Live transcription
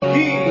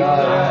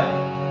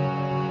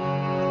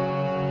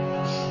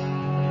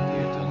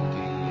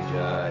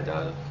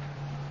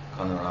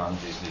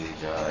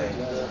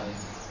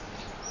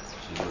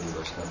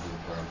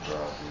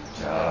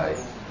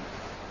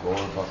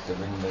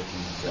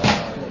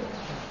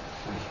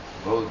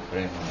Gaur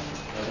Prema.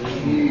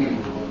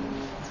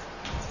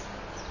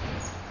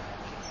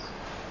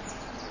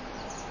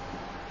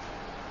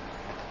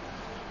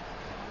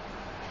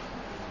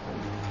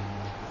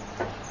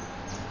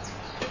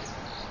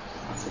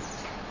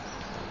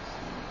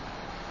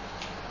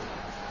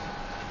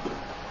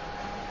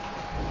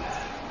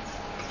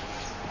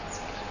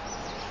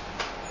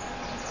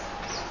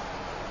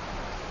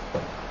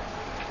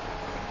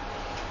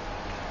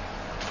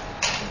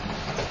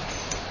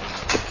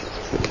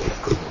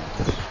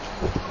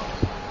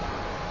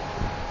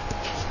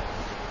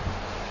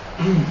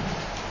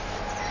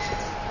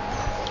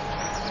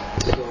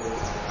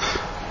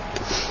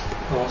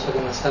 Vamos a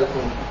comenzar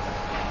con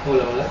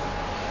hola, hola.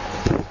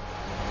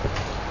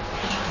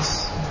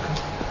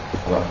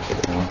 Hola.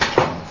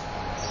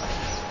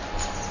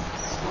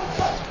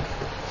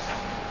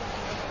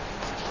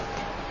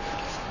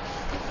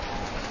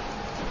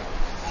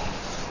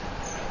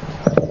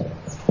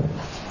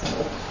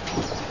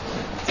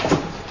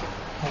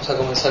 Vamos a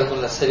comenzar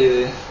con la serie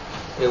de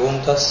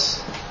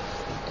preguntas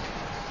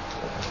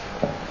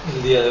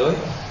del día de hoy.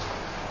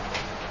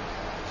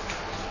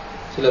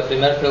 La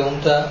primera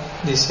pregunta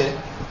dice: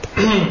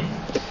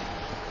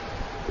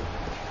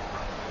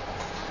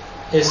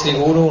 ¿es el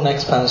Guru una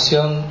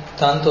expansión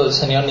tanto del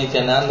señor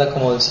Nityananda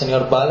como del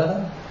señor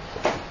Balaram?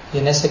 Y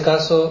en ese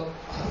caso,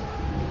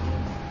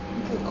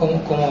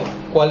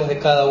 ¿cuál es de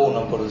cada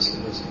uno, por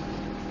decirlo así?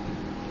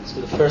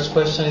 So the first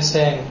question is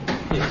saying,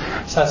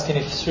 it's asking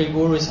if Sri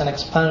Guru is an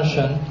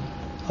expansion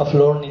of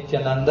Lord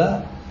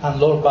Nityananda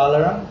and Lord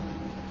Balaram,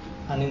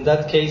 and in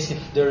that case, if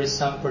there is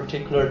some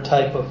particular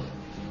type of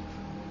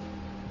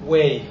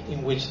way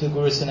in which the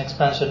Guru is an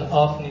expansion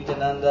of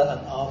Nityananda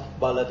and of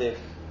Baladev.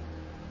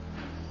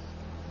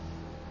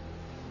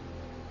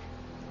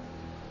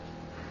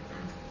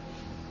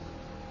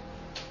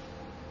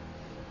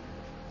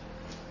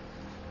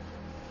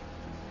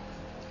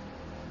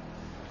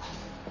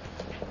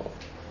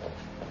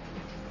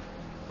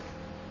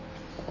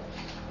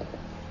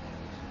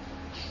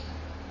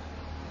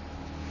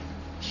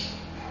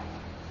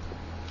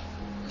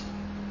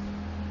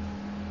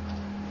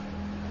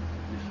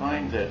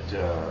 Find that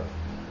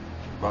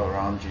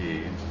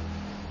Balaramji,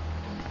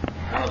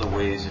 one of the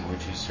ways in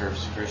which he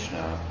serves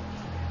Krishna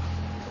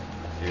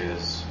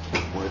is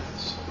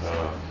with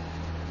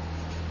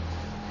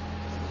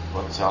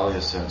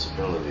Vatsalya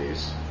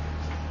sensibilities,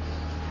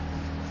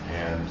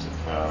 and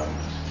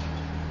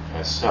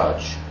as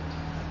such,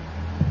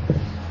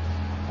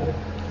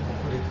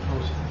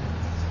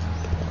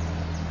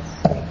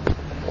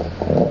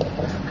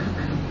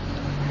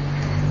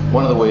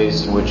 one of the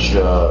ways in which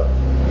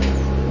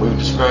we've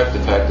described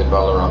the fact that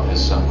Balaram is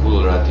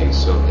Sankulrati,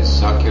 so his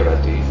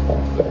Sakyarati,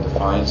 that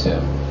defines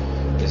him,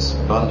 is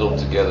bundled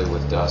together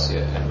with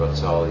Dasya and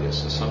Vatsalya.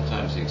 So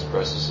sometimes he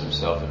expresses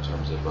himself in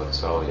terms of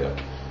Vatsalya.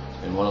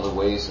 And one of the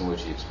ways in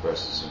which he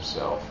expresses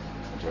himself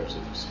in terms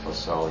of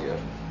Vatsalya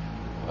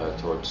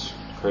towards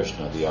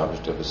Krishna, the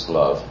object of his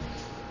love,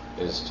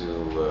 is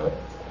to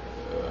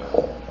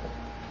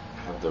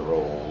have the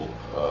role,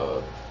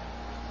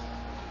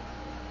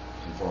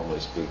 informally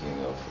speaking,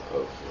 of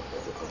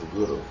the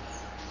Guru.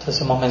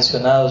 Entonces hemos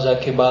mencionado ya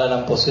que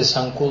Balaram posee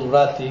Sankul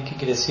Rati, que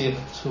quiere decir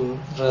su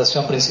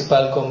relación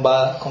principal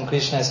con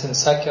Krishna es en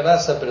Sakya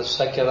Rasa, pero su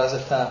Sakya Rasa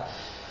está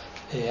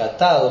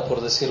atado,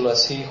 por decirlo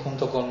así,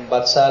 junto con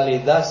Vatsalya y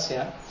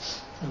Dasya.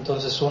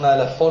 Entonces una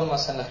de las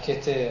formas en las que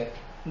este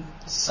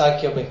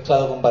Sakya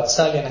mezclado con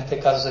Vatsalya en este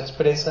caso se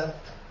expresa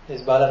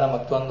es Balaram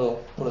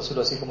actuando, por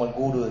decirlo así, como el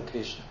Guru de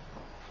Krishna.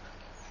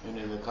 And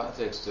in the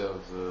context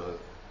of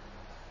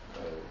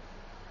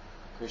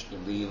Krishna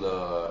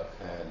Lila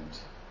and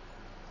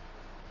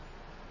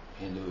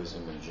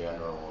Hinduism in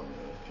general,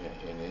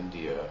 in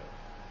India,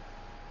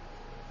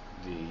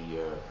 the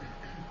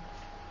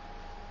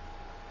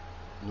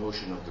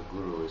notion of the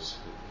Guru is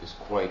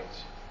quite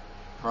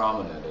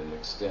prominent and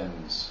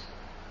extends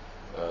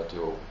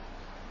to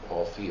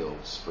all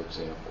fields. For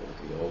example,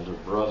 the older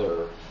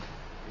brother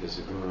is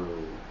a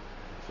Guru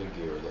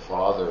figure, the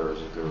father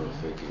is a Guru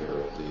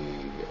figure,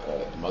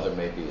 the mother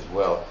maybe as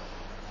well,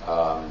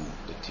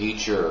 the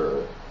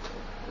teacher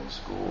in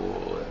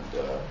school,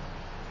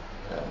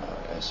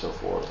 and so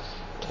forth.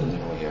 And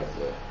then we have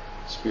the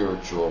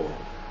spiritual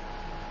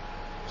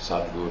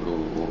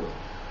Sadguru,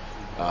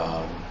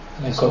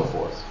 and so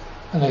forth.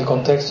 En el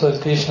contexto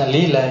del Krishna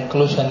Lila,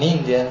 incluso en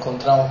India,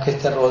 encontramos que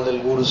este rol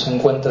del Guru se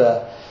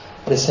encuentra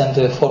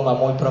presente de forma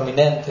muy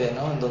prominente,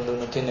 ¿no? En donde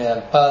uno tiene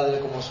al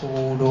padre como su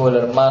Guru, el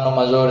hermano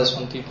mayor es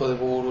un tipo de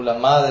Guru, la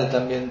madre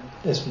también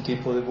es un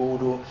tipo de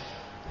Guru,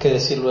 que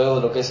decir luego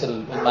de lo que es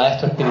el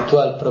maestro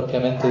espiritual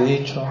propiamente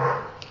dicho,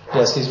 y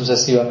así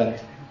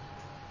sucesivamente.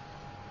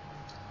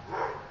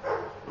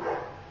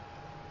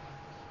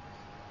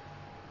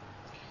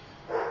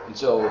 And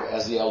so,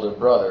 as the elder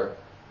brother,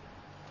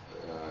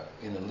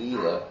 in the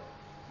Leela,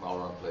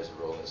 Balaram plays a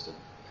role as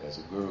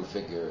a guru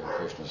figure in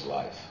Krishna's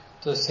life.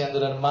 Entonces, siendo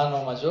el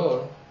hermano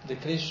mayor de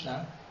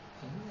Krishna,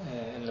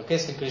 en lo que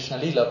es el Krishna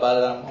Lila,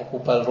 Balaram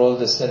ocupa el rol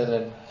de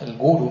ser el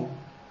guru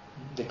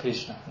de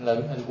Krishna,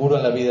 el guru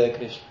en la vida de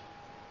Krishna.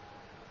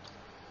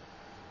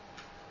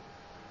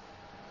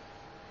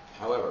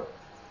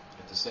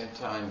 same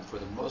time, for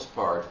the most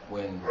part,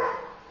 when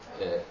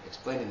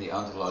explaining the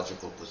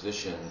ontological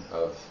position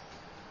of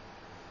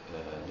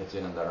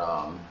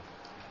Nityanandaram,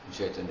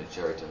 Chaitanya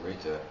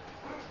Charitamrita,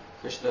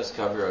 Krishnadas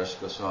Kaviraj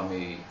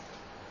Goswami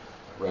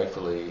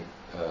rightfully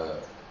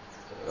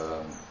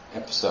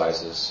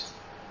emphasizes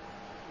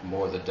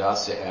more the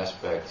Dasya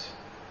aspect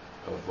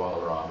of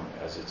Balaram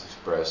as it's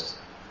expressed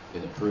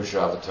in the Purusha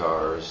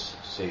avatars,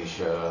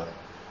 Sesha,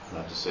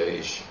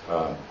 Anantasesh,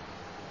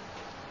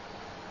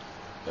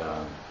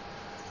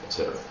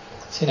 etc.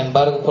 Sin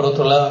embargo, por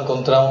otro lado,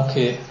 encontramos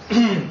que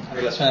en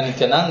relación a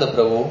Nityananda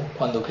Prabhu,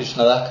 cuando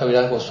Krishnadas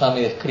Kaviraj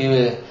Goswami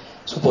describe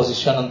su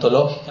posición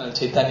ontológica en el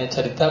Chaitanya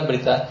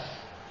Charitamrita,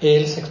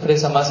 él se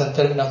expresa más en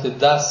términos de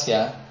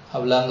Dasya,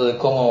 hablando de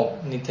cómo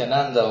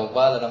Nityananda o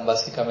Balaram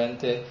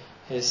básicamente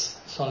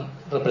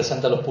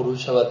representa los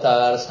Purusha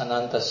avatars,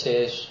 Ananta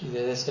Shesh, y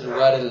desde ese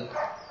lugar él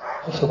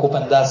se ocupa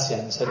en Dasya,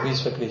 en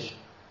servicio a Krishna.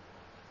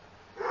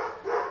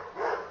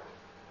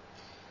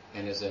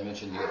 And as I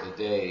mentioned the other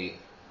day,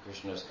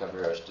 Krishnadas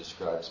Kaviraj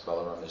describes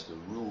Balaram as the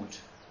root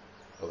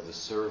of the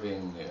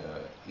serving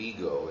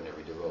ego in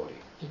every devotee.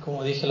 Y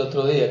como dije el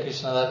otro día,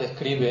 Krishnadas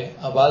describe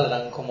a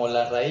Balaram como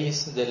la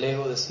raíz del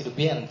ego de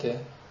sirviente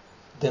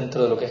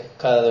dentro de lo que es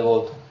cada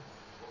devoto.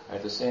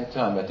 At the same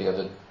time, the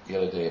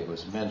other day it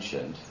was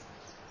mentioned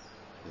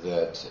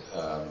that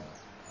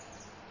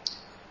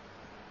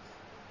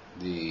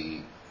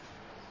the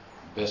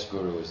best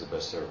guru is the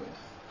best servant.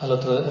 El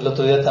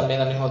otro día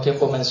también al mismo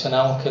tiempo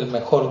mencionamos que el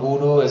mejor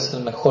guru es el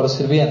mejor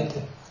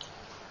sirviente.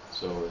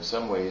 So in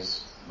some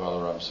ways,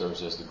 Balaram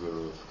serves as the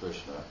guru of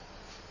Krishna.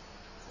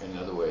 In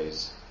other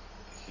ways,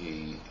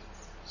 he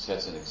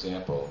sets an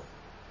example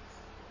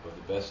of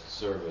the best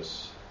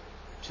service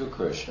to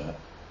Krishna,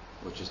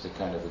 which is the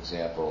kind of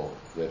example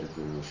that a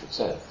guru should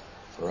set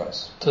for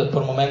us. Entonces,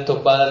 por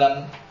momentos,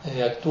 Balaram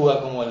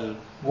actúa como el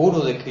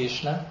guru de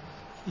Krishna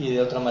y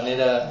de otra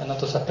manera, en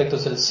otros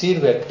aspectos, él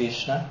sirve a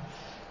Krishna.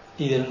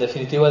 Y en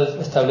definitiva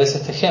establece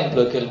este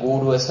ejemplo de que el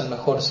guru es el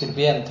mejor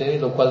sirviente,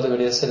 lo cual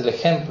debería ser el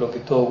ejemplo que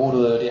todo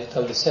guru debería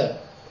establecer.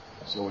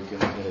 So we can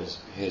look at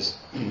his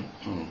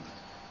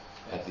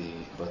at the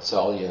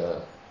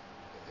Vatsalya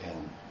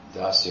and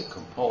Dasya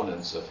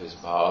components of his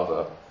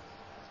bhava,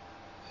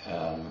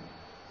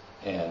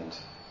 and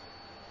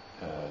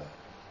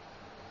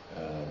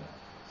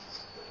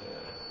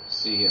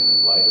see him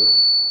in light of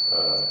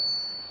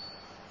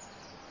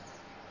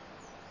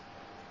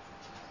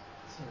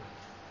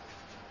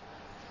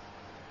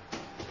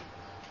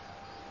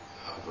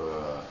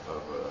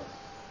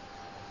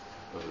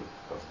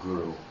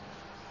guru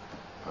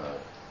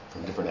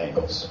from different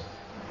angles.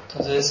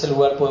 Entonces, de ese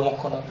lugar podemos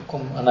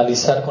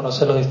analizar,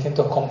 conocer los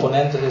distintos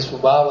componentes de su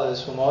bhava, de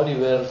su humor y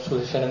ver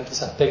sus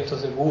diferentes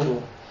aspectos de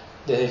guru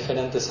desde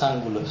diferentes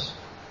ángulos.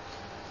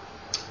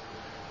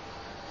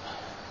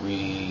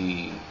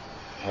 We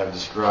have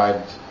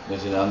described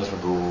Nityananda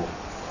Prabhu,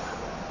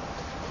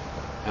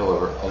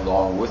 however,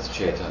 along with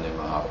Chaitanya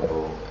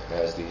Mahaprabhu,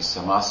 as the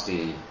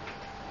samasti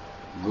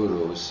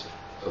gurus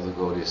of the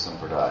Gaudiya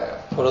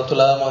Sampradaya. Por otro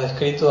lado, hemos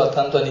descrito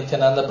tanto a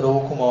Nityananda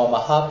Prabhu como a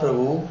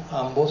Mahaprabhu,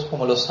 ambos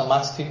como los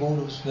samasti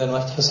gurus de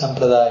nuestra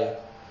Sampradaya.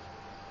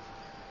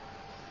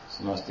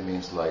 Samasti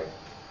means like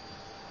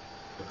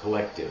a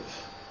collective.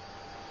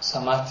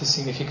 Samasti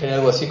significaría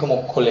algo así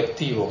como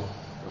colectivo.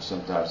 Or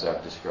sometimes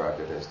I've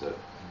described it as the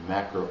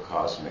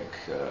macrocosmic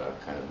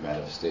kind of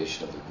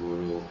manifestation of the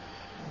guru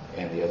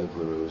and the other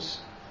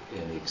gurus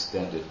in the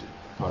extended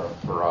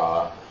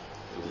parampara.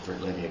 The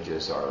different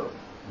lineages are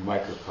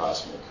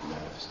microcosmic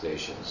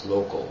manifestations,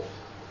 local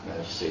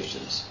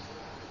manifestations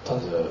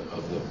of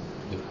the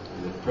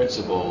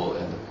principle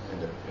and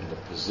the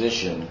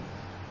position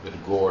that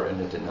Gaur and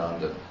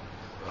Nityananda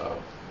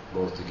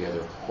both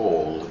together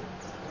hold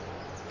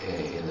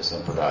in the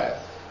Sampradaya.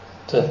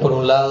 Entonces, por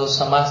un lado,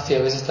 Samasti a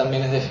veces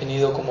también es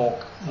definido como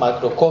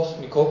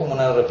macrocósmico, como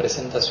una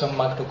representación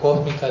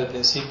macrocósmica del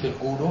principio del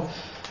guru,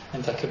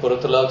 mientras que por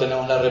otro lado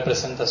tenemos la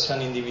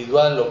representación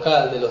individual,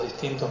 local, de los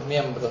distintos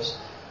miembros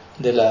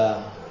de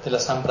la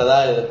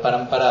Sampradaya, del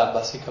Parampara,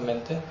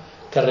 básicamente,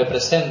 que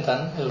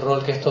representan el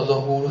rol que estos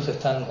dos gurus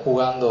están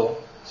jugando,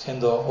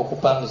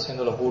 ocupando,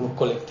 siendo los gurus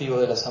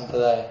colectivos de la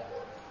Sampradaya.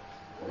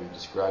 We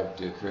described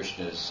Gaur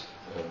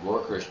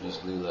Krishna's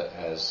Leela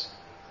as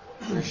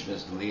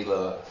Krishna's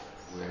Leela,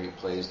 where he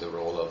plays the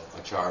role of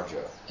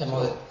Acharya.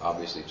 So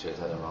obviously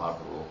Chaitanya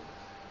Mahaprabhu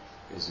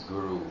is a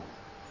guru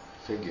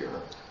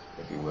figure,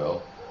 if you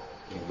will,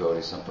 in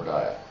Gaudiya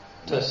Sampradaya.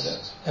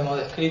 Entonces, hemos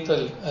descrito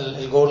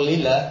el Gaur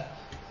Lila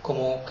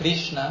como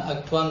Krishna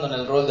actuando en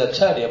el rol de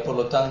Acharya, por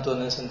lo tanto,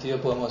 en ese sentido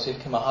podemos decir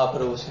que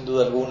Mahaprabhu sin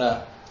duda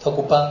alguna está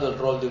ocupando el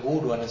rol de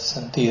guru en ese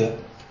sentido.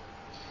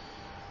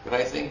 But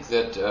I think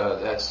that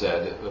that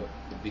said,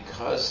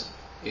 because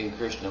in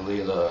Krishna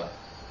Lila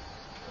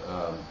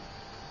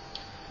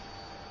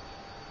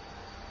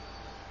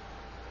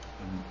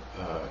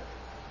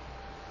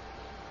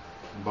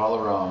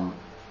Balaram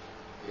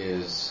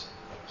plays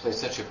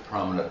such a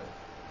prominent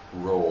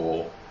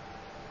role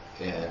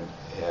and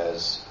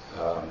has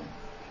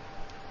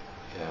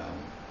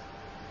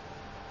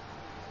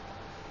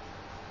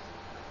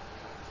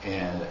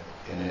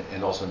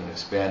also in an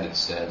expanded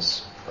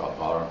sense,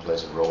 Balaram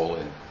plays a role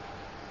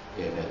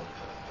in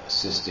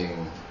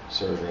assisting,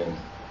 serving,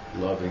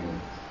 loving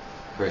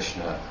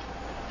Krishna,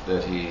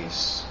 that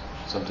he's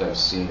sometimes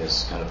seen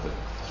as kind of the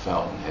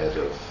fountainhead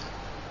of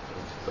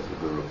the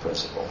Guru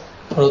principle.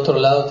 Por otro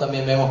lado,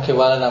 también vemos que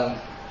Balaram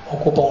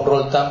ocupa un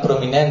rol tan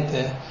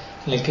prominente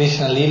en el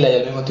Krishna Lila y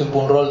al mismo tiempo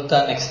un rol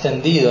tan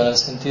extendido en el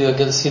sentido de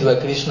que él sirve a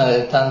Krishna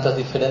desde tantos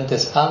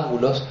diferentes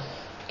ángulos,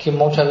 que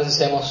muchas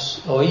veces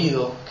hemos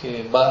oído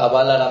que a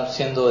Balaram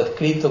siendo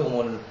descrito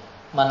como el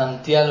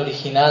manantial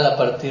original a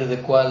partir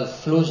del cual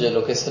fluye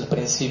lo que es el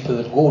principio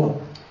del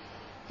Guru.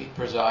 He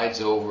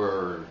presides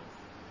over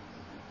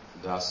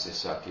Dasya,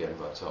 Sakya and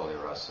Vatsalya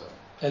Rasa.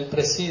 Él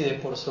preside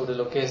por sobre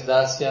lo que es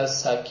Dasya,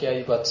 Sakya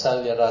y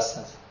Vatsalya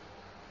Rasas.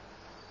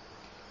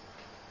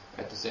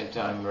 At the same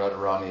time,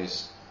 Radharani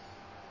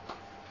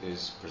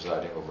is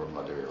presiding over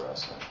Madhurya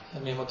Rasa.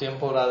 Al mismo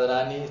tiempo,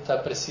 Radharani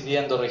está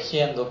presidiendo,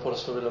 regiendo por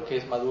sobre lo que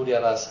es Madhurya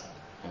Rasa.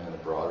 And in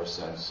a broader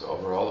sense,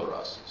 over all the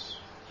rasas.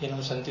 Y en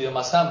un sentido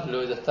más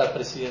amplio, ella está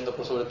presidiendo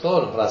por sobre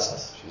todos los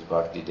rasas. She's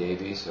Bhakti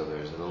Devi, so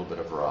there's a little bit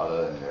of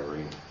Radha in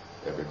every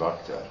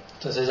bhakta.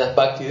 Entonces ella es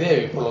Bhakti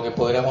Devi, por lo que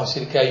podríamos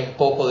decir que hay un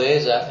poco de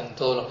ella en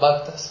todos los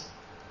bhaktas.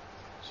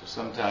 So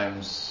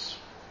sometimes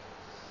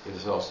it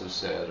is also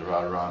said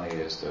Radharani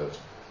is the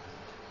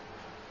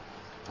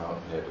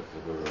fountainhead of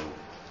the Guru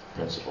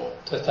principle.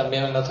 Entonces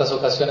también en otras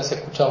ocasiones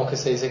escuchamos que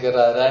se dice que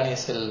Radharani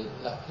es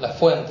la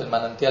fuente, el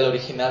manantial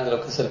original de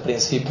lo que es el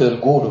principio del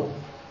Guru.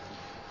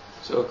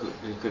 So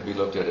it could be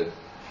looked at it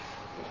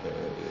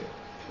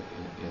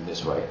in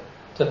this way.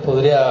 Entonces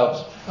podría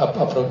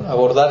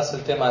abordarse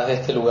el tema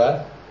desde este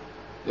lugar.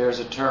 There's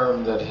a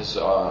term that is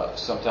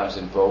sometimes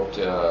invoked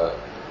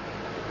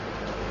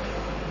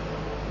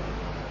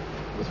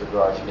with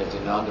regard to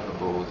Nityananda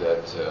Prabhu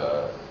that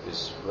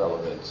is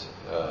relevant,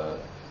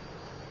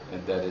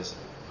 and that is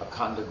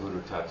Akhanda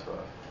Guru Tattva.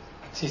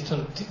 Existe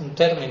un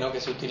término que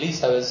se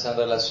utiliza a veces en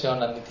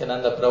relación a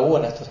Nityananda Prabhu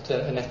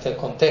en este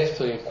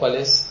contexto, y el cual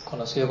es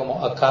conocido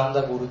como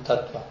Akhanda Guru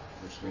Tattva,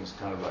 Which means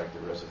kind of like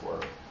the reservoir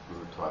of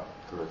Guru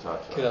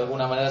Tattva. que de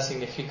alguna manera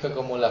significa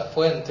como la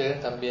fuente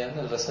también,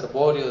 el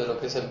reservorio de lo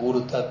que es el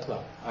Guru Tattva.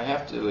 I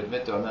have to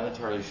admit, though, I'm not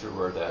entirely sure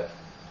where that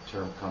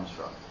term comes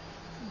from.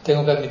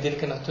 Tengo que admitir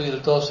que no estoy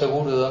del todo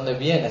seguro de dónde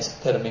viene ese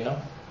término.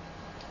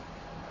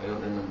 I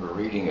don't remember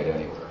reading it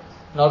anywhere.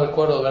 No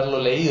recuerdo haberlo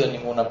leído en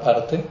ninguna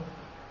parte.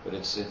 But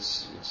it's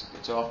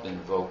often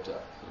invoked,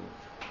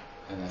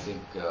 and I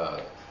think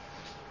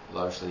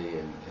largely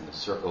in the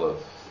circle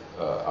of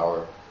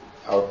our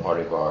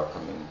party bar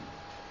coming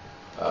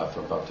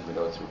from Bhakti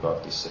Vinod through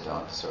Bhakti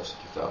Siddhanta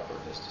Saraswati Thakur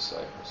and his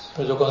disciples.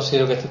 Pero yo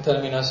considero que este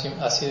término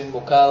ha sido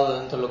invocado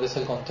dentro de lo que es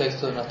el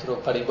contexto de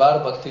nuestro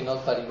parivar, Bhakti Vinod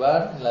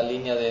Parivar, en la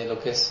línea de lo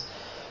que es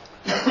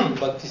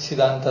Bhakti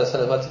Siddhanta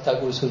Saraswati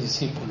Thakur y sus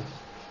discípulos.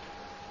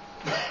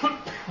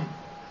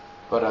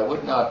 But I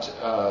would not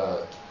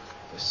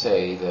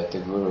say that the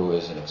Guru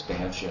is an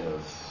expansion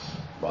of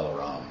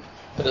Balaram.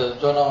 Pero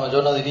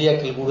yo no diría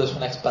que el Guru es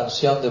una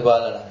expansión de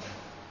Balaram.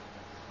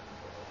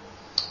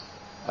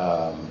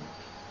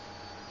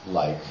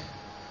 Like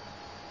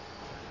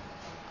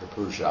the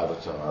Purusha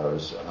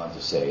avatars, Ananta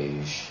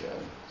Sage,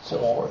 and so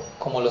forth.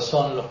 Como lo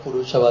son los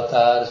Purusha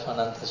avatars, o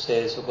Ananta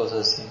Sage, o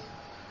cosas así.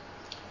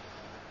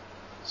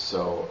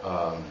 So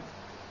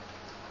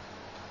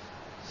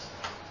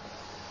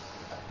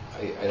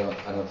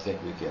I don't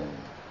think we can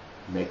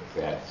make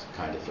that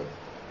kind of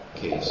a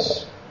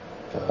case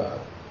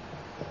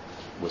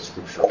with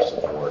scriptural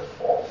support.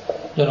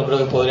 Yo no creo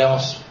que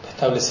podríamos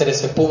establecer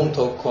ese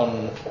punto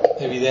con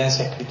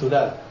evidencia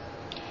escritural.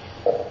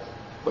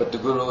 But the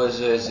Guru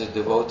is a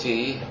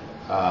devotee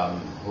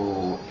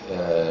who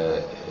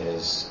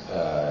is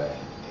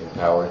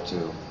empowered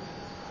to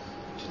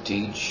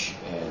teach,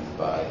 and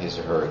by his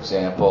or her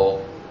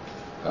example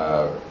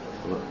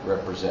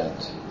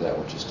represent that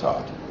which is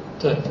taught.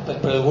 Entonces,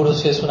 pero el Guru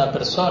sí es una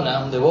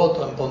persona, un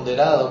devoto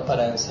empoderado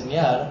para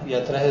enseñar y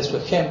a través de su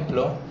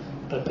ejemplo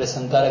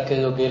representar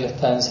aquello que él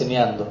está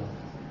enseñando.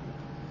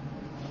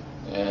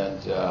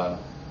 And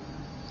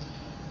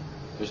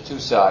there's two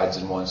sides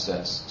in one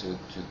sense to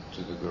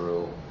the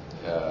Guru.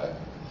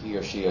 He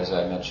or she, as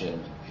I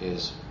mentioned,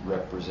 is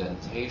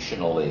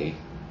representationally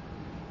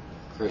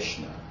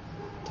Krishna.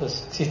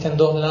 Entonces existen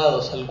dos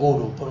lados al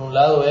Guru. Por un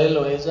lado, él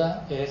o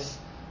ella es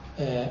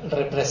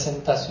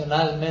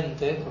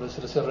representacionalmente, por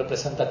decirlo así,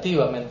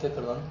 representativamente,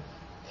 perdón,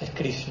 es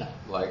Krishna.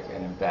 Like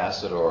an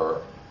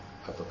ambassador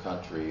of a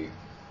country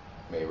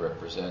may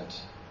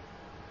represent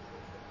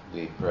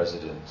the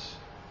president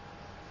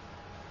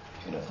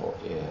of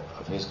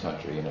his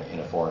country in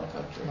a foreign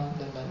country.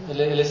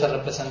 Él es el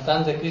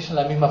representante de Krishna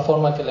de la misma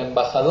forma que el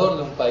embajador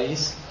de un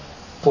país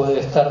puede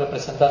estar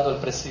representando al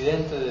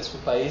presidente de su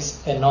país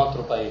en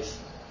otro país.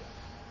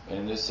 And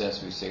in this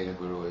sense, we say the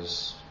Guru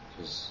is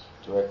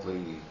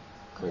directly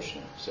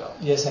Krishna himself.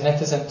 Y es en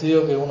este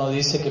sentido que uno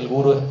dice que el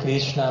Guru es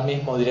Krishna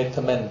mismo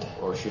directamente.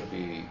 Or should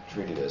be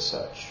treated as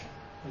such.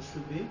 It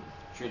should be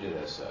treated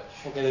as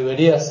such. O que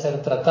debería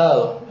ser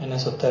tratado en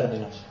esos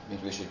términos.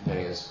 Means we should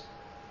pay his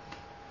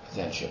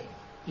attention.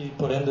 y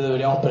por ende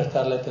deberíamos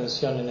prestarle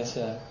atención en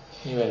ese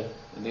nivel.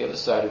 And the other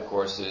side, of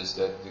course, is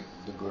that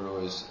the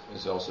Guru is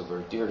also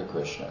very dear to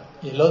Krishna.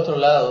 Y el otro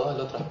lado, el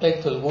otro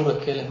aspecto del Guru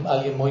es que él es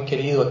alguien muy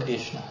querido a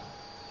Krishna.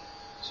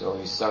 So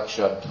he's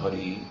Sakshat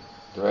Hari,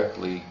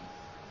 directly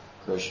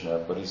Krishna,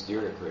 but he's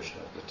dear to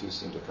Krishna. The two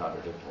seem to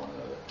contradict one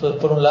another.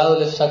 Entonces, por un lado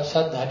él es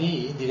Sakshat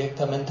Hari,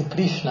 directamente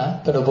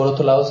Krishna, pero por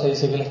otro lado se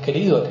dice que él es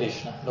querido a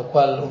Krishna, lo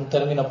cual un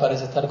término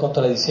parece estar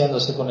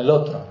contradiciéndose con el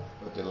otro.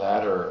 But the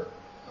latter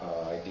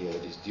idea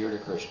that he's dear to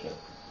Krishna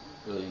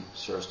really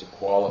serves to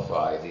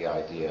qualify the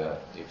idea,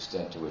 the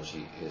extent to which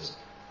he is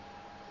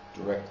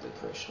directly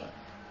Krishna.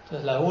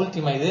 Entonces la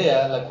última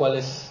idea, la cual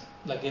es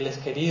la que él es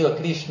querido a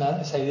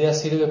Krishna, esa idea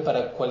sirve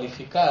para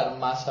cualificar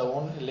más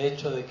aún el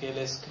hecho de que él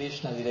es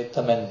Krishna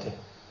directamente.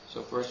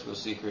 So first we'll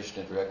see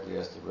Krishna directly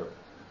as the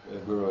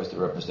Guru as the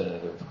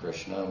representative of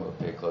Krishna, and we'll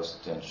pay close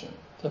attention.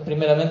 Entonces,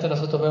 primeramente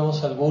nosotros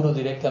vemos al Guru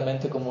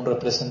directamente como un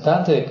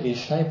representante de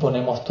Krishna y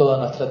ponemos toda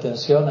nuestra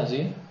atención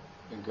allí.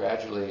 And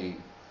gradually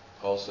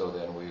also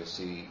then we'll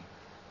see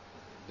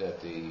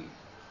that the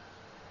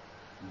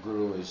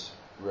Guru is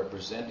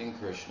representing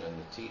Krishna in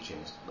the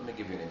teachings. Let me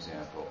give you an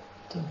example.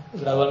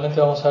 Gradualmente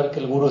vamos a ver que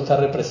el Guru está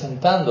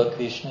representando a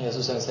Krishna y a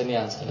sus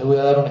enseñanzas. Les voy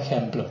a dar un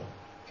ejemplo.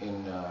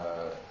 En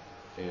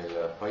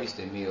el país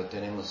de mío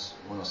tenemos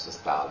unos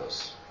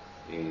estados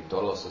y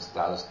todos los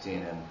estados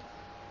tienen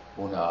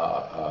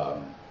una,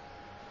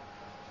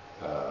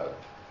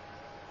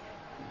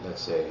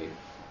 let's say,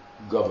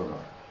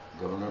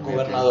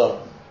 gobernador.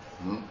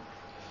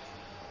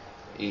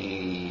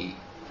 Y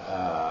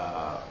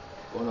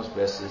unas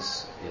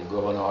veces el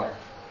gobernador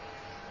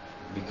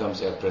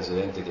becomes el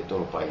presidente de todo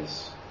el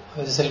país. A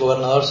veces el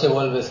gobernador se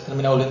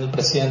termina volviendo el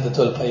presidente de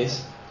todo el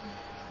país.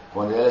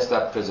 Cuando él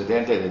está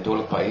presidente de todo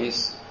el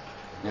país,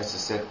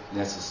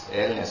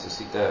 él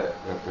necesita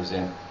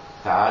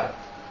representar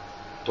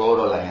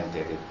toda la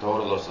gente de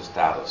todos los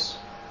estados.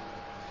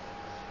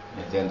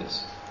 ¿Me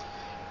entiendes?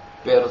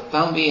 Pero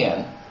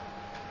también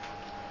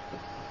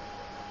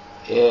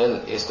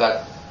él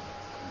está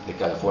de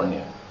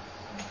California.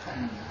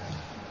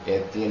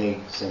 Él tiene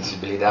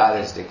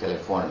sensibilidades de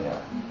California.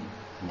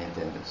 ¿Me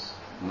entiendes?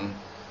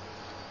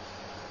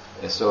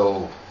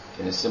 So,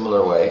 in a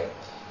similar way,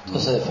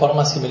 entonces, de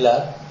forma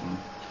similar,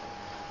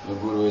 the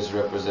Guru is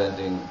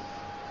representing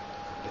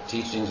the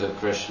teachings of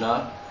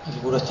Krishna. El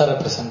Guru está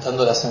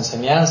representando las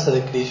enseñanzas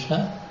de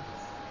Krishna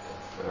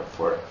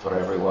for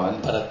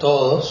everyone. Para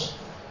todos.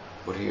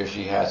 But he or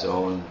she has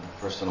own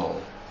personal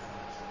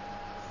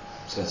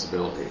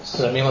sensibilities.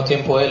 Pero al mismo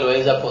tiempo él o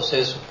ella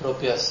posee sus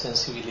propias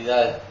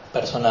sensibilidades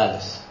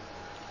personales.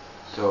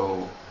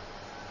 So,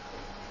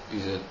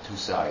 these are two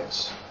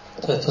sides.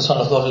 Entonces, estos son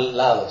los dos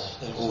lados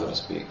del Guru. So to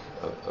speak,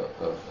 of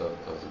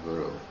the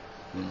Guru.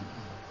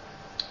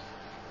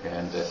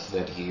 And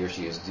that he or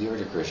she is dear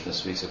to Krishna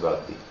speaks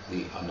about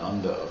the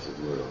Ananda of the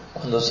Guru.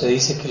 Cuando se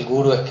dice que el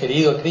Guru es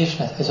querido a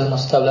Krishna, eso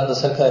nos está hablando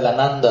acerca del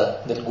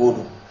Ananda del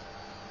Guru.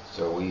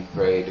 So we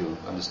pray to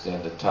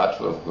understand the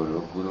tattva of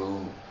Guru, Guru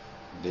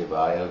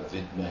Devaya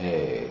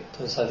Vidmahe.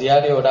 Entonces a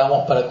diario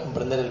oramos para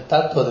comprender el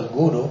tattva del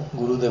Guru,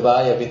 Guru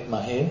Devaya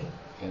Vidmahe.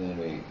 And then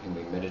we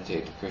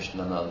meditate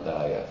Krishna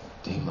Anandaya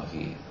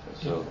Dhimahi.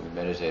 So we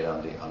meditate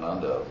on the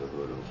Ananda of the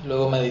Guru.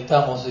 Luego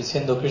meditamos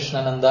diciendo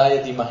Krishna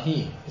Anandaya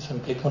Dhimahi. Eso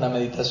implica una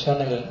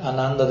meditación en el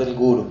Ananda del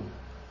Guru.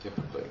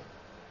 Typically.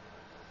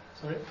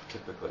 Sorry?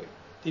 Typically.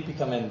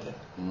 Típicamente.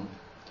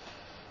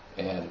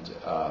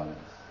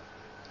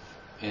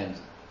 And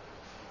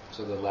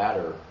so the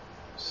latter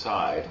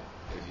side,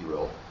 if you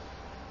will,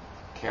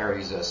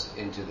 carries us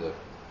into the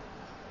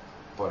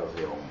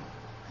Paravyom,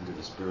 into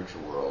the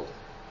spiritual world,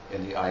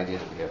 and the idea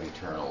that we have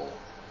eternal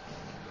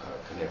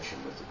connection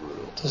with the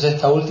Guru. Entonces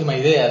esta última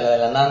idea, la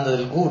del Ananda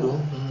del Guru,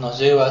 nos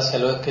lleva hacia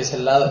lo que es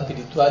el lado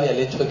espiritual y al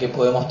hecho de que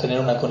podemos tener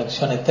una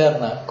conexión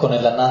eterna con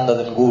el Ananda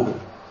del Guru.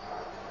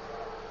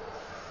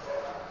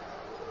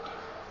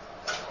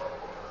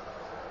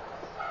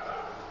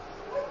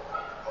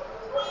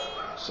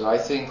 So I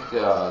think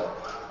that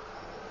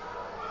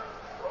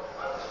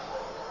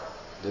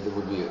it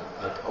would be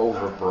like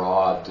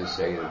overbroad to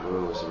say the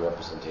Guru is a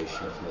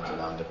representation of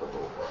Nityananda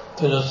Prabhu.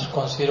 Entonces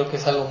considero que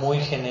es algo muy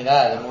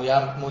general,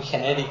 muy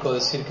genérico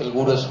decir que el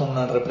Guru es un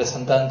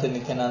representante de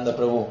Nityananda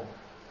Prabhu.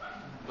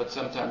 But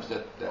sometimes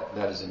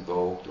that is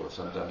invoked, or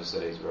sometimes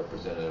said he's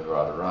representative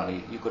of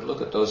Radharani. You could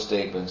look at those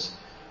statements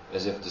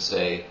as if to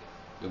say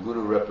the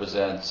Guru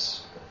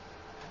represents,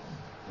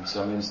 in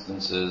some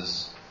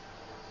instances,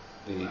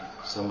 the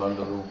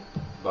Sambandarup,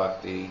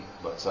 Bhakti,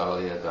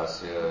 Vatsalya,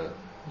 Dasya,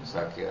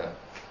 Sakya.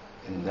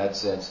 In that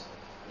sense,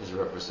 is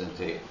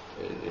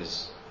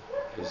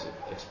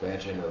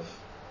expansion of,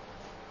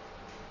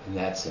 in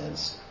that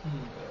sense,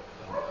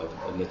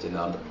 of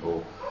Nityananda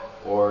Prabhu,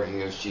 or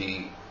he or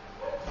she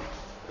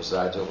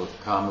resides over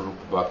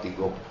Kamarupa Bhakti,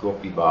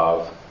 Gopi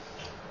Bhav,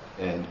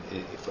 and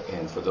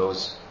for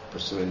those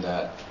pursuing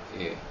that,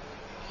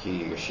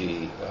 he or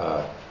she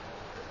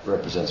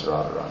represents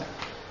Radharani.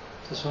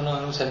 Entonces uno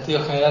en un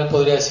sentido general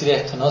podría decir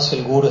esto, ¿no? Si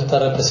el guru está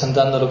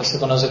representando lo que se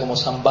conoce como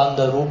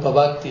Sambandha Rupa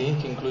Bhakti,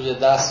 que incluye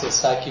Dasya,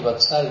 Sakhi,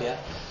 Vatsalya,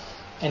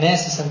 en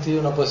ese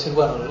sentido uno puede decir,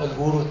 bueno, el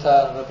guru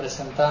está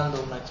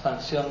representando una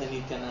expansión de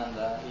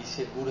Nityananda, y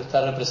si el guru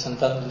está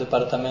representando el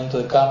departamento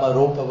de Kama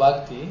Rupa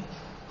Bhakti,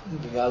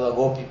 ligado a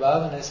Gopi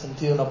Bhav, en ese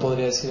sentido uno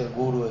podría decir el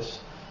guru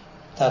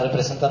está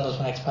representando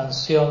una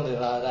expansión de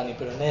Radharani,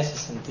 pero en ese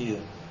sentido.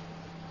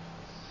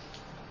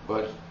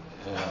 But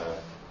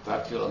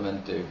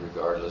factualmente,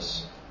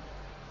 regardless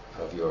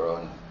of your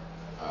own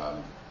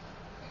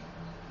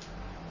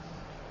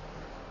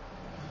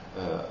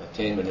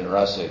attainment in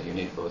rasa, you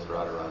need both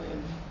Radharani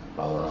and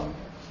Balaram's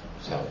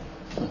help.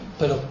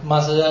 Pero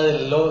más allá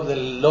del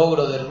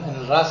logro en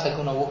el rasa que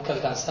uno busca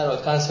alcanzar o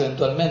alcance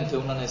eventualmente,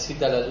 uno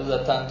necesita la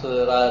ayuda tanto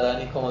de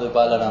Radharani como de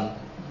Balaram.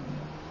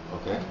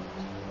 Okay.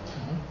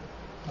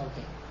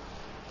 Okay.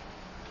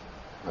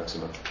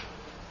 Máxima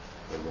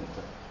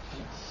pregunta.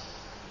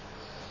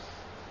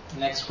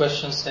 Next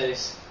question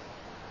says,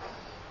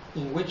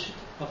 in which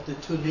of the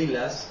two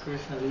Leelas,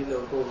 Krishna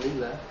Leela or Gaur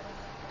Leela,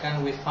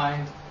 can we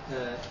find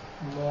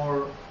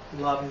more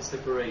love in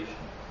separation?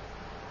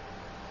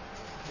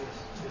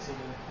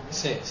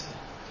 Sí, sí.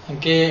 ¿En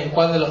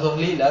cuál de los dos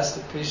Leelas,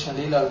 el Krishna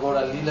Leela o el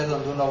Gaura Leela, es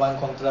donde uno va a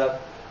encontrar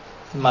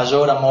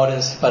mayor amor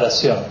en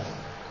separación?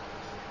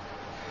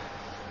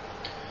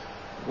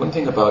 One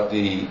thing about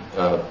the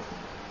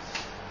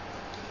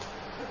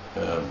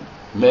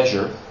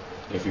measure,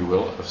 if you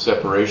will, of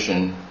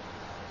separation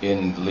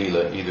in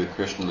Leela, either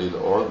Krishna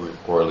Leela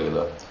or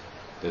Leela,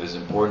 that is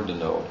important to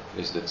note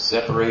is that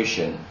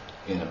separation,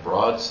 in a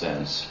broad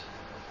sense,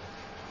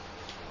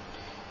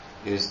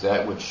 is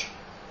that which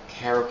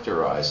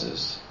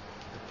characterizes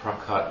the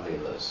Prakat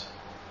Leelas.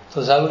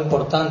 Entonces, algo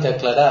importante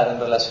aclarar en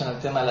relación al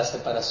tema de la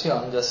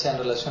separación, ya sea en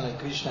relación al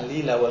Krishna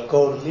Leela o al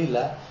Gaur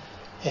Leela,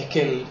 es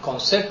que el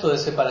concepto de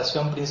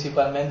separación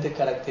principalmente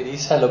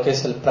caracteriza lo que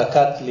es el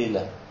Prakat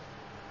Leela.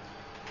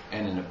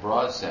 And in a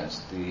broad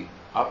sense, the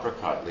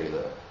Aprakat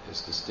Leela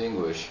is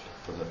distinguished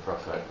from the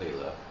Prakat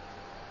Leela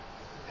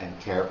and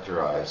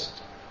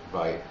characterized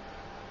by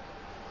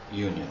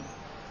union.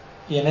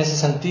 Y en ese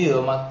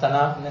sentido,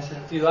 en ese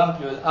sentido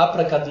amplio, el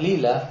Aprakat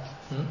Leela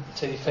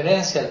se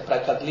diferencia del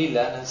Prakat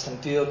Leela en el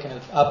sentido que en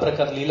el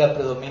Aprakat Leela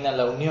predomina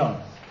la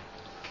unión.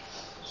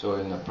 So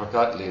in the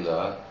Prakat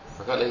Leela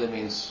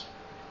means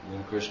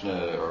when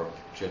Krishna or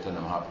Chaitanya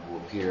Mahaprabhu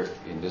appear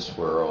in this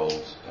world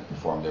and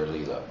perform their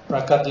Leela.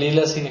 Prakat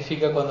Leela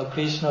significa cuando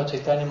Krishna o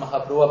Chaitanya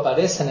Mahaprabhu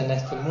aparecen en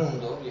este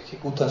mundo y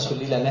ejecutan su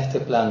Leela en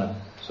este plano.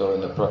 So in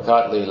the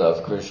Prakat Leela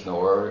of Krishna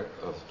or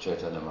of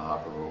Chaitanya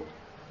Mahaprabhu,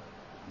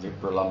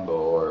 Vipralamba,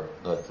 or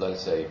let's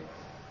say,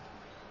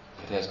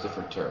 it has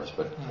different terms,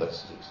 but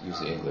let's use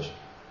the English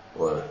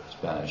or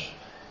Spanish.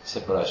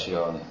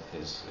 Separación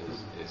is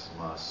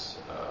más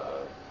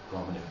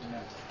prominent.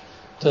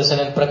 Entonces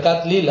en el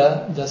Prakat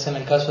Leela, ya sea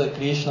en el caso de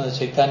Krishna o de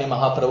Chaitanya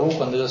Mahaprabhu,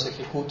 cuando ellos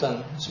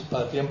ejecutan sus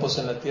pasatiempos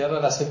en la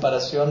tierra, la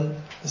separación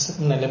es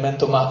un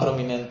elemento más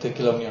prominente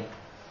que la unión.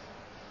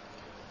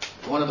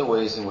 One of the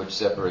ways in which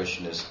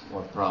separation is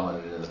more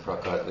prominent in the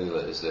Prakat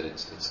Leela is that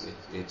it's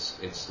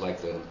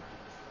like the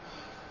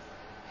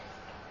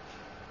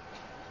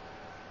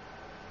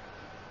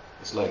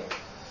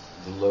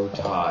low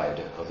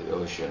tide of the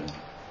ocean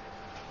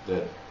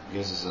that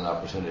gives us an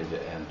opportunity to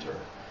enter.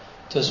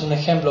 Entonces un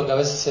ejemplo que a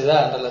veces se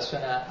da en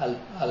relación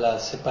a la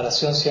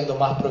separación siendo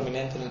más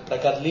prominente en el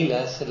Prakat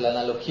Leela es la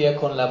analogía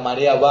con la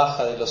marea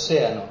baja del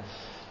océano,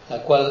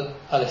 la cual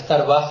al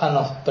estar baja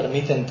nos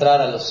permite entrar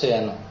al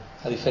océano,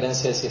 a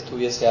diferencia de si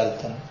estuviese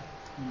alta, ¿no?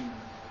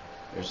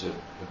 There's a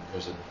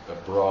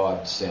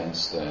broad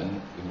sense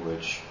then in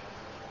which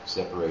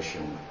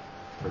separation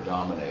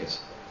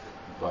predominates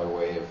by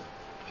way of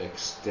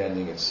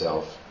extending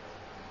itself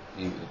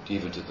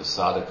even to the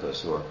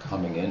sadhakas who are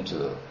coming into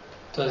the.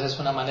 Entonces es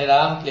una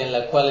manera amplia en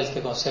la cual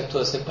este concepto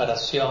de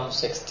separación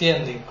se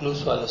extiende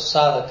incluso a los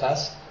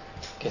sadhakas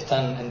que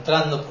están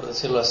entrando, por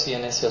decirlo así,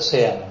 en ese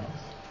océano, ¿no?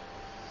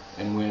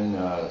 And when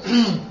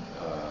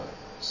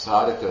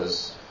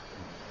sadhakas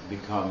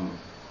become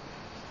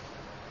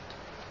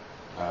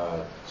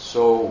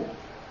so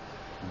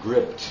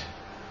gripped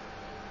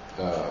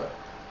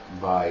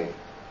by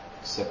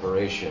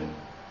separation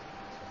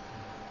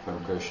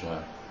from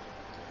Krishna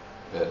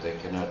that they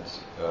cannot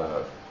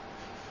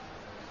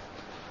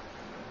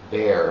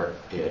bear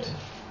it.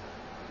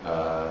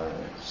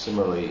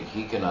 Similarly,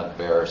 he cannot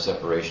bear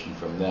separation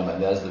from them,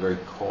 and that's the very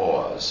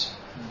cause,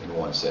 in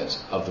one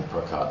sense, of the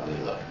Prakat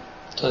Leela.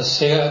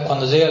 Entonces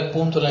cuando llega el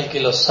punto en el que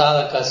los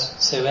sadhakas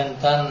se ven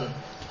tan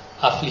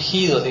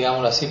afligidos,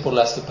 digámoslo así, por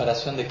la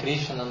separación de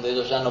Krishna, donde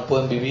ellos ya no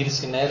pueden vivir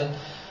sin él,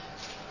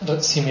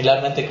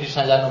 similarmente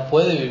Krishna ya no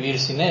puede vivir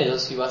sin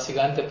ellos, y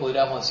básicamente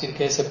podríamos decir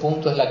que ese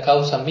punto es la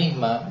causa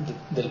misma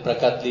del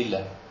Prakat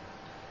Leela.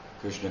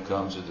 Krishna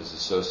comes with his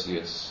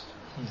associates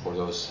for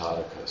those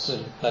sadhakas.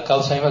 La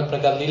causa misma del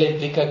Prakat Leela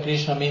implica que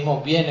Krishna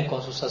mismo viene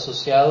con sus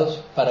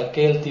asociados para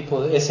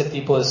ese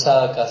tipo de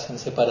sadhakas en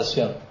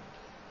separación.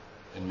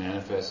 And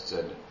manifests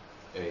a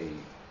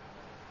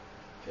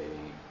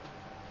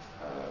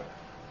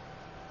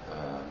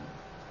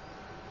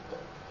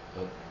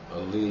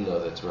lila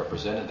that's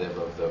representative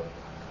of the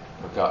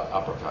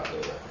aprakat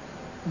lila.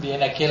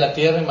 Viene aquí a la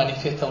tierra y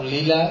manifiesta un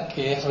lila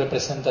que es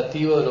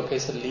representativo de lo que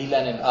es el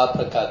lila en el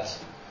aprakat.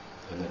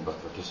 And then by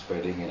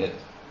participating in it,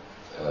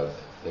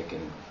 they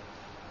can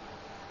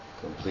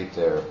complete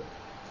their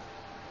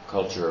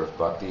culture of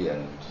bhakti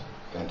and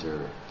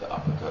enter the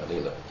aprakat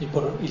lila.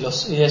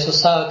 Y esos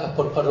sadhakas,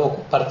 por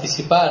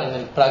participar en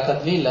el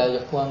prakat lila,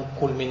 ellos puedan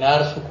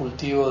culminar su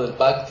cultivo del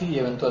bhakti y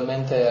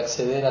eventualmente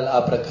acceder al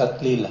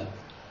aprakat lila.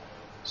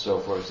 So,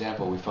 for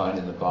example, we find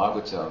in the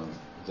Bhagavatam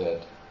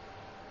that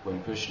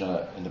when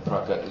Krishna in the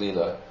prakat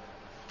lila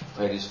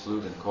played his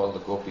flute and called the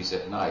gopis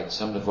at night,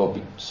 some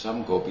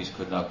gopis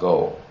could not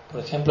go.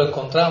 Por ejemplo,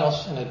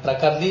 encontramos en el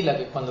prakat lila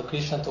que cuando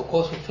Krishna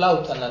tocó su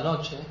flauta en la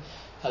noche,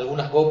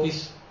 algunas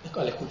gopis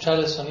al escuchar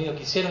el sonido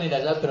quisieron ir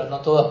allá, pero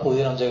no todas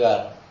pudieron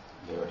llegar.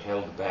 They were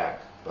held back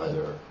by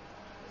their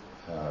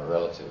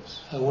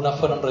relatives. Algunas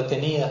fueron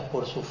retenidas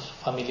por sus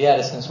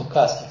familiares en sus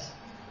casas.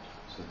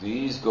 So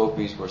these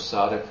gopis were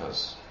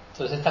sadhakas.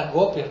 Entonces estas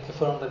gopis que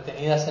fueron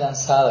retenidas eran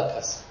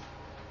sadhakas,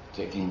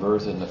 Taking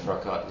birth in the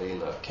prakat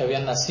lila, que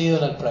habían nacido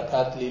en el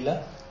prakat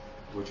lila,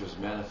 which was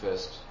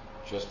manifest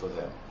just for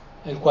them.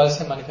 el cual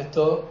se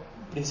manifestó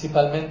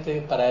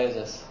principalmente para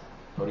ellas.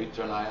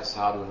 Paritranaya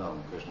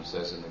sadhunam, Krishna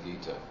says in the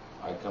Gita.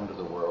 I come to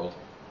the world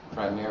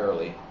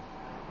primarily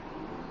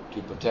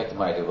to protect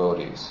my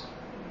devotees.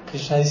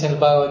 Krishna dice en el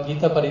Bhagavad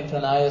Gita,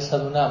 Paritranaya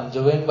sadhunam,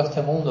 yo vengo a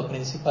este mundo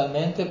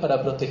principalmente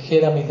para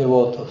proteger a mis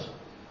devotos.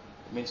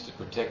 It means to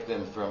protect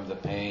them from the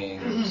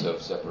pains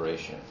of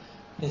separation.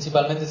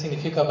 Principalmente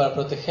significa para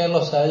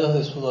protegerlos a ellos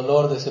de su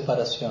dolor de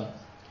separación.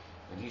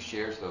 And he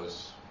shares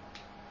those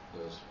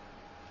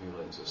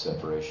feelings of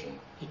separation.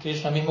 Y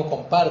Krishna mismo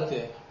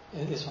comparte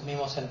esos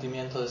mismos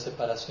sentimientos de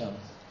separación.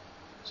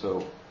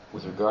 So,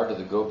 with regard to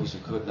the gopis who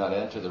could not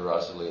enter the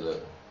Rasa Lila,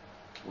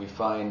 we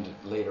find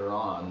later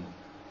on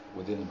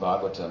within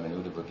Bhagavatam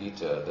and Uddhava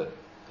Gita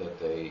that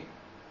they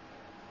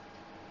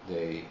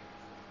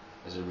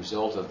as a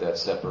result of that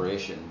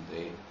separation,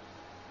 the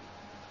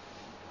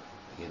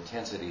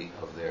intensity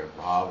of their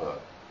bhava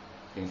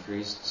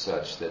increased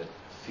such that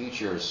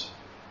features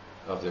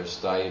of their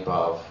sthayi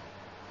bhav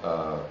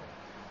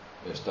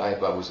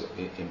was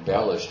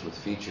embellished with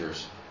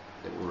features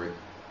that were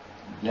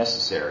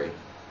necessary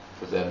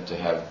for them to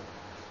have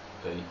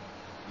a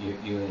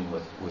union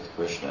with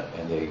Krishna,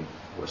 and they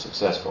were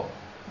successful.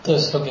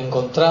 Entonces lo que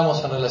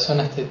encontramos en relación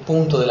a este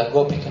punto de las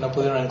gopis que no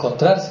pudieron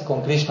encontrarse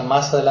con Krishna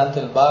más adelante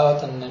en el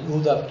Bhagavatam, en el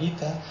Uddhava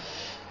Gita,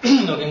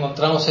 lo que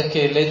encontramos es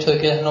que el hecho de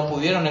que ellas no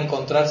pudieron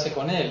encontrarse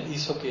con él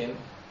hizo que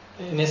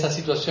en esa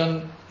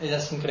situación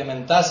ellas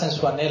incrementasen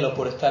su anhelo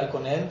por estar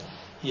con él,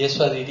 y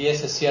eso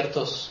adhiriese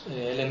ciertos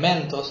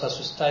elementos a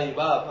su sthayi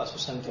bhav, a su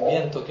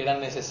sentimiento, que eran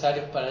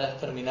necesarios para ellas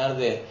terminar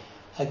de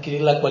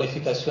adquirir la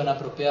cualificación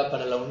apropiada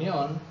para la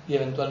unión, y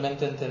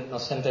eventualmente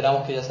nos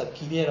enteramos que ellas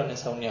adquirieron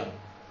esa unión.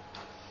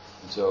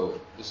 And so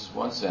this is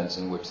one sense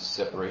in which the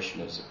separation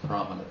is a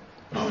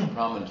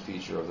prominent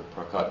feature of the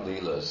Prakat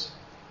Leelas,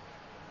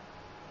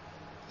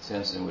 the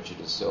sense in which it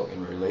is so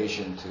in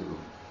relation to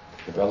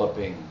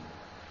developing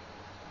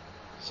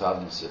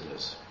sadhana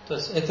siddhas.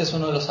 Entonces, este es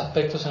uno de los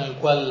aspectos en el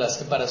cual la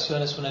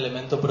separación es un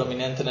elemento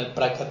prominente en el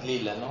Prakat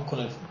Lila, ¿no?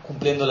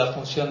 Cumpliendo la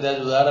función de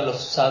ayudar a los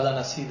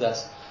sadhana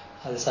siddhas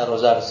a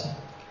desarrollarse.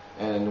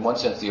 And in one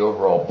sense, the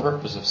overall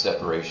purpose of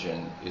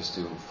separation is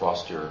to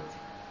foster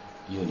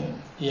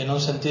union. Y en un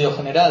sentido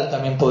general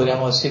también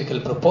podríamos decir que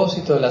el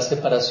propósito de la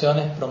separación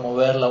es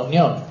promover la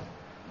unión.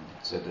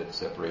 Said that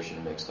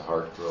separation makes the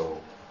heart grow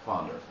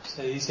fonder.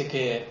 Se dice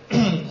que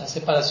la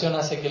separación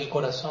hace que el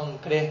corazón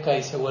crezca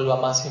y se vuelva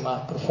más y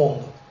más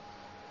profundo.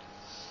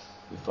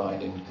 We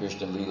find in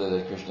Krishna Lila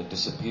that Krishna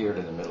disappeared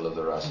in the middle of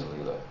the Rasa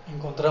Lila.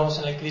 Encontramos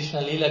en el Krishna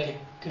Lila que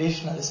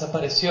Krishna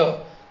desapareció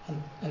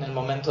en el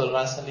momento del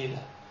Rasa Lila.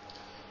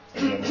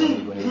 And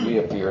then when he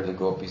reappeared, the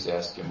gopis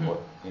asked him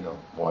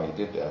why he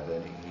did that.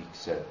 Then he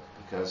said,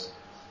 because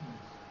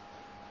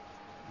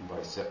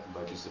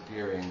by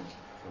disappearing,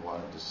 I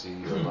wanted to see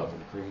your love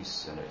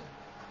increase, and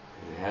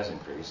it has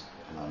increased,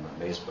 and I'm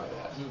amazed by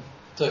that.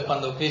 Entonces,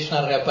 cuando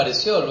Krishna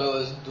reapareció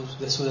luego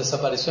de su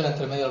desaparición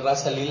entre medio del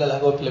Rasa Lila,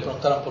 las gopis le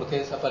preguntaron por qué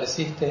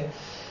desapareciste,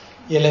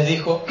 y él les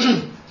dijo: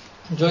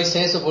 yo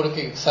hice eso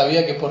porque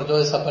sabía que por yo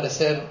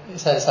desaparecer,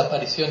 esa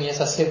desaparición y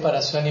esa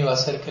separación iba a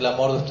hacer que el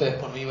amor de ustedes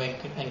por mí iba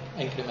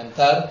a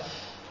incrementar,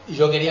 y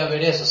yo quería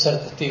ver eso, ser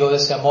testigo de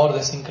ese amor, de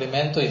ese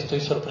incremento, y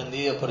estoy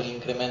sorprendido por el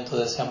incremento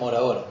de ese amor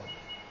ahora.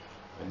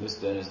 And this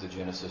then is the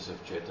genesis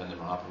of Chaitanya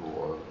Mahaprabhu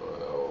or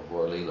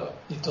Gaur Lila.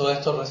 Y todo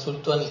esto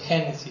resultó en el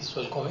génesis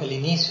o el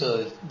inicio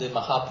de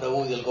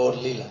Mahaprabhu y del Gaur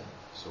Lila.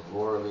 So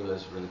Gaur Lila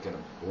is really kind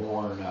of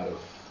born out of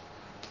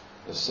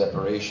the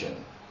separation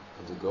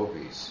of the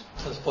gopis.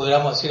 Entonces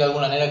podríamos decir de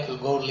alguna manera que el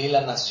Gaur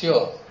Lila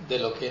nació de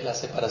lo que es la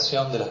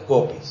separación de las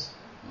gopis.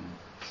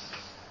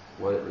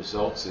 What it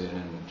results in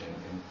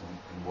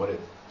and what it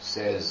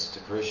says to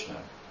Krishna.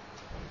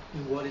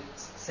 What it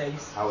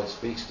says. How it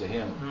speaks to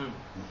him.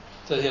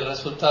 Entonces el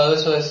resultado de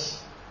eso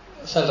es,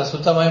 el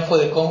resultado más bien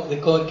fue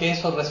de que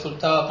eso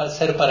resultaba para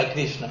ser para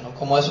Krishna, ¿no?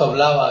 Como eso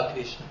hablaba a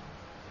Krishna.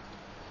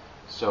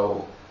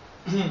 So,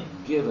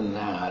 given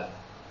that,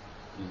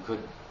 you could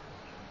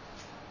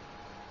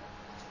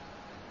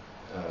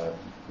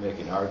make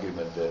an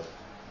argument that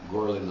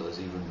Gaur Lila is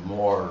even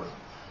more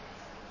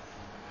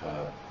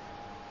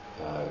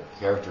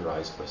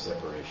characterized by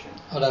separation.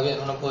 Ahora bien,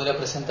 uno podría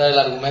presentar el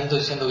argumento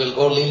diciendo que el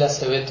Gaur Lila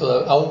se ve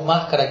aún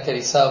más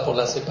caracterizado por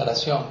la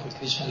separación que el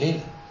Krishna Lila.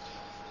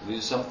 So these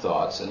are some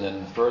thoughts, and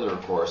then further,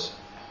 of course,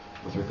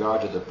 with regard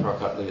to the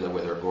Prakat Lila,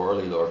 whether Gaur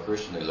Lila or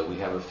Krishna Lila, we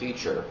have a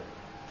feature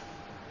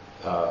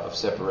of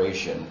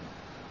separation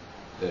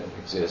that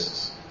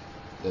exists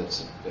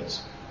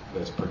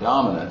that's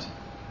predominant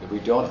that we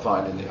don't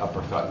find in the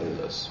Aprakat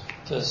Lilas.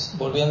 Entonces,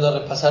 volviendo a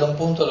repasar un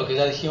punto, lo que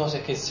ya dijimos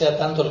es que sea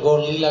tanto el Gaur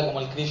Lila como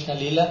el Krishna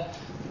Lila,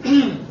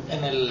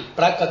 en el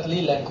Prakat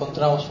Lila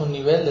encontramos un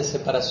nivel de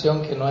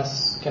separación que no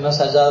es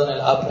hallado en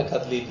el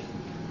Aprakat Lila.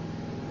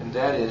 And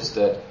that is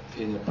that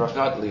in the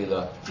Prakat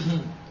Lila,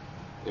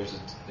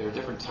 there are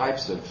different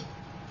types of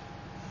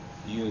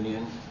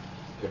union,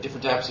 there are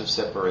different types of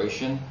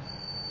separation,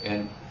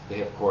 and they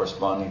have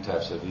corresponding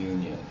types of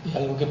union. Y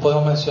algo que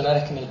podemos mencionar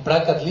es que en el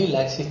Prakat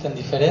Lila existen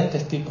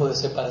diferentes tipos de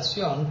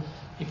separación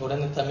y por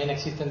ende también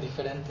existen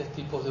diferentes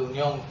tipos de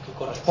unión que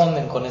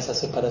corresponden con esa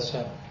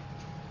separación.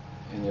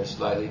 And they're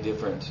slightly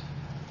different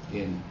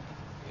in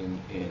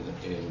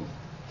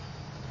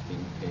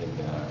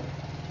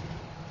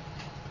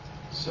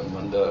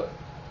Sambandha,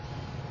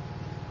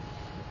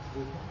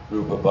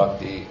 Rupa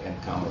Bhakti, and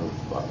Kama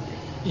Rupa Bhakti.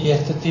 Y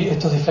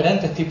estos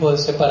diferentes tipos de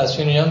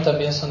separación y unión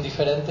también son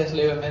diferentes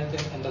levemente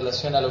en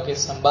relación a lo que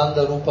es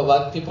Sambandha Rupa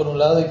Bhakti por un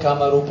lado y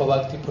Kama Rupa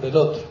Bhakti por el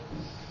otro.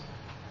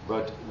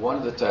 But one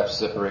of the types of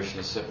separation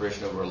is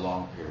separation over a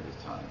long period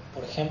of time.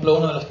 Por ejemplo,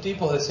 uno de los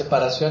tipos de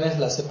separación es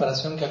la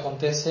separación que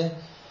acontece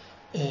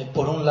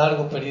por un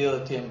largo periodo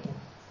de tiempo.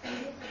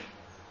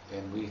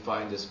 And we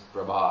find this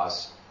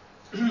prabhas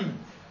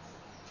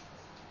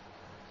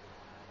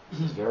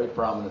is very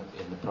prominent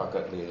in the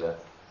Prakat Lila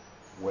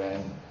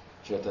when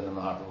Chaitanya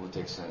Mahaprabhu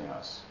takes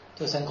sannyas.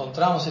 Entonces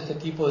encontramos este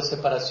tipo de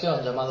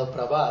separación llamado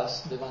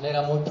prabhas de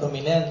manera muy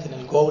prominente en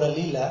el Gaura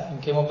Lila.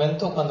 ¿En qué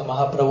momento? Cuando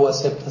Mahaprabhu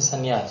acepta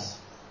sannyas.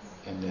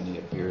 And then he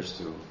appears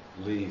to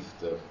leave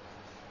the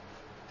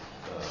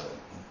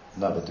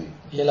Navadvip.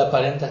 Y él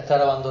aparenta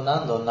estar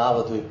abandonando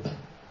Navadvip.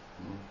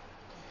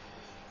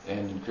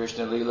 And in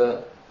Krishna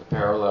Lila, the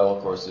parallel,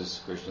 of course,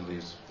 is Krishna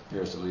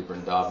appears to leave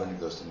Vrindavan and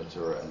goes to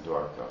Mathura and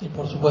Dwarka. Y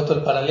por supuesto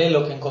el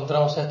paralelo que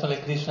encontramos esto en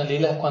el Krishna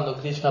Lila es cuando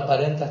Krishna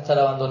aparenta estar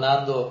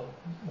abandonando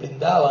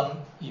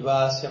Vrindavan y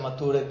va hacia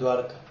Mathura y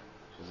Dwarka.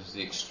 So this is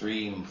the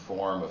extreme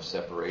form of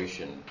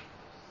separation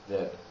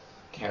that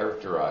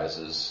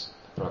characterizes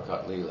the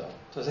Prakat Lila.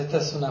 Entonces esta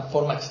es una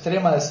forma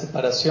extrema de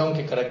separación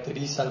que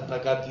caracteriza al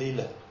Prakat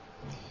Lila.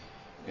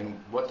 And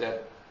what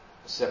that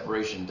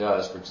separation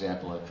does, for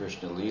example, in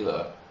Krishna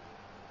Lila,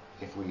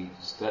 if we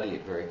study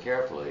it very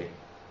carefully,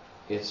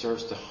 it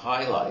serves to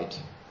highlight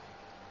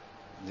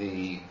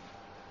the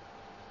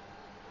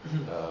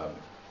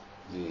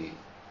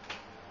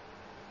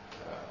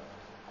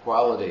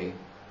quality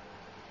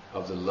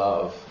of the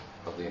love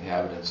of the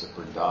inhabitants of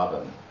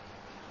Vrindavan,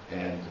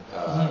 and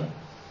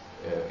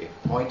it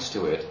points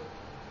to it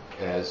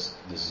as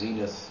the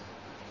zenith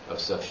of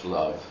such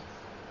love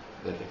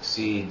that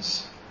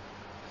exceeds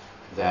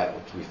that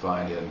which we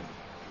find in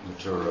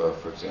Mathura,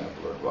 for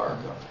example, or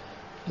Dwarka.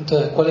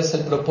 Entonces, ¿cuál es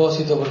el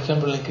propósito, por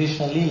ejemplo, en el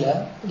Krishna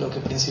Lila? Lo que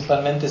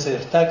principalmente se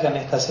destaca en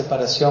esta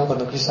separación,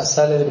 cuando Krishna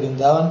sale de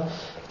Vrindavan,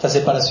 esta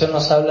separación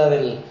nos habla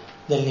del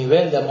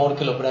nivel de amor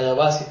que los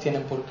Brajavasis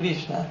tienen por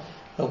Krishna,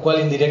 lo cual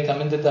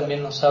indirectamente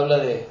también nos habla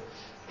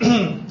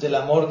del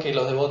amor que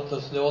los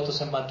devotos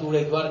en Mathura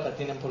y Dwarka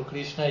tienen por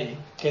Krishna y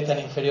qué tan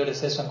inferior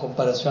es eso en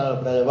comparación a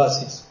los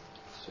Brajavasis.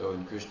 So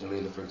in Krishna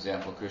Lila, for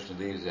example, Krishna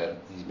Lila,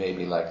 he's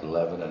maybe like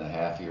 11 and a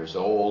half years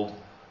old.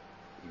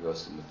 He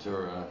goes to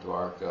Mathura,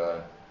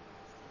 Dwarka,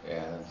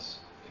 and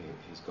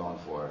he's gone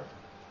for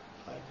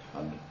like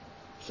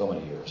so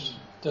many years.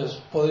 Entonces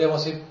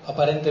podríamos decir,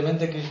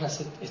 aparentemente Krishna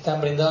está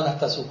en Vrindavan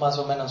hasta sus más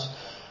o menos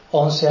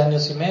 11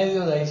 años y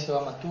medio, de ahí se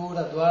va a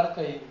Mathura,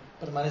 Dwarka y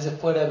permanece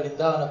fuera de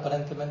Vrindavan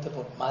aparentemente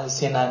por más de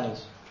 100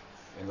 años.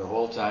 And the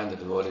whole time the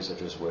devotees are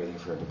just waiting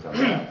for him to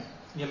come back.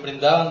 Y en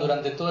Vrindavan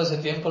durante todo ese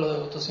tiempo los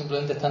devotos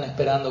simplemente están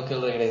esperando que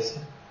él regrese.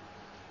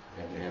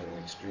 And they're having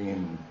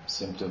extreme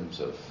symptoms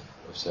of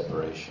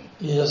separation.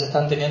 Y ellos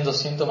están teniendo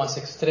síntomas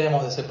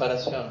extremos de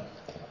separación.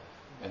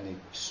 And the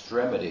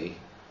extremity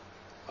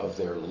of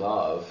their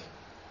love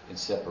in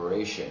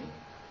separation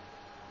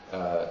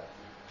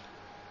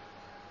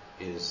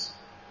is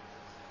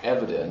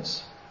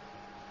evidence,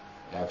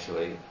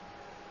 actually,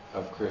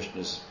 of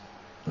Krishna's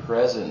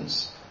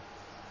presence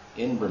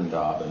in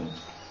Vrindavan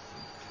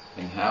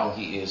and how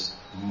he is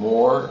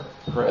more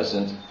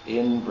present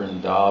in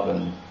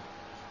Vrindavan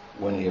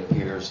when he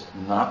appears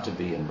not to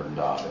be in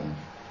Vrindavan,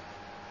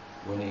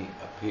 when he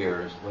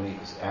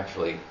is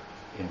actually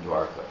in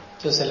Dwarka.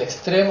 Entonces el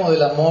extremo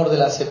del amor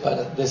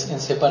en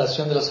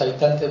separación de los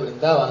habitantes de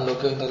Vrindavan, lo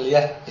que en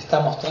realidad está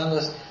mostrando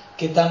es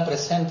qué tan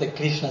presente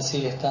Krishna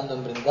sigue estando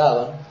en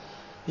Vrindavan.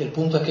 Y el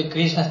punto es que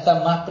Krishna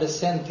está más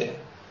presente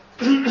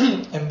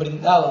en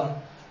Brindavan,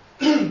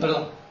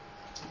 perdón,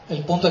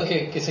 el punto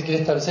es que se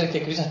quiere establecer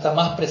que Krishna está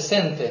más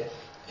presente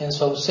en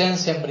su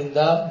ausencia en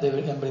Brindavan,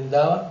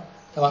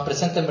 está más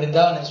presente en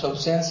Brindavan en su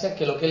ausencia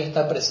que lo que él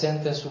está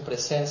presente en su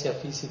presencia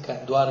física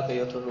en Dwarka y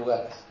otros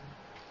lugares.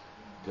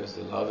 Because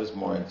the love is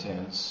more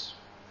intense,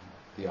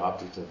 the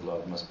object of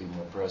love must be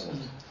more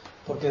present.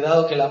 Porque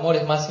dado que el amor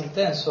es más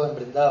intenso en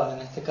Brindavan,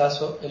 en este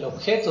caso, el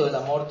objeto del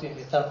amor tiene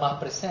que estar más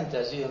presente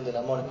allí donde el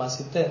amor es más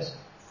intenso.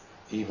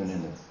 Even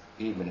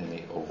in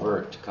the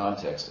overt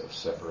context of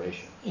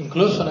separation.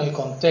 Incluso en el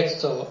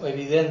contexto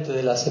evidente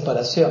de la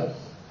separación.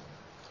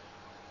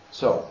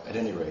 So, at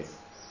any rate,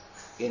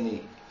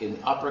 in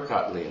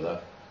Aprakat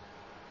Leela,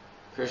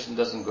 Krishna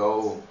doesn't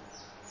go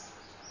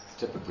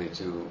typically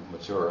to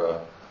Mathura.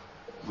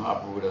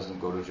 Mahaprabhu doesn't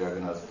go to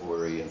Jagannath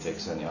Puri and take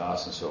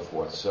sannyas and so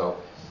forth. So,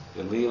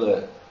 the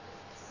Leela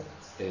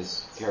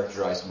is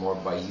characterized more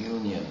by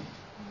union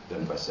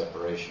than by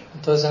separation.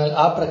 Entonces en el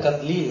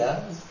Aprakat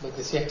Lila, lo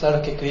que sí es claro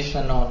es que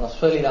Krishna no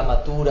suele ir a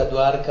Mathura,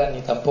 Dwarka,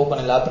 ni tampoco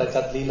en el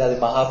Aprakat Lila de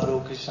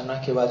Mahaprabhu. Krishna no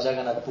es que va a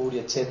Jagannath Puri,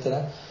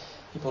 etc.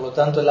 Y por lo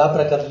tanto el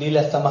Aprakat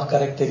Lila está más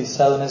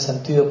caracterizado en el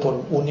sentido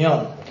por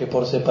unión que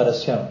por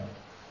separación.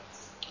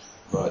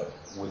 But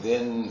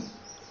within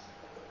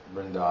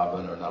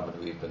Vrindavan or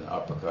Navadvip and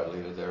Aprakat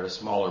Lila, there are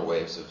smaller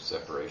waves of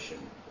separation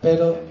and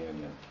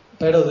union.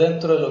 Pero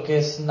dentro de lo que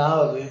es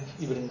Navadvip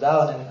y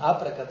Vrindavan en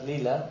Aprakat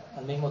Lila,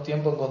 al mismo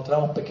tiempo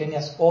encontramos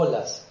pequeñas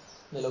olas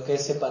de lo que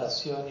es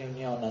separación y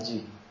unión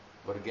allí.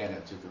 But again,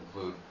 to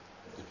conclude,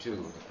 the two,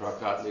 the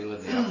Prakat Lila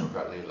and the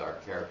Aprakat Lila, are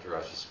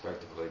characterized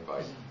respectively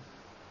by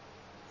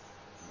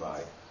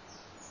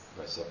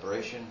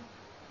separation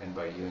and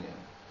by union.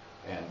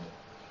 And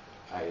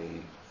I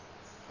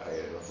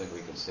don't think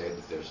we can say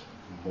that there's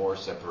more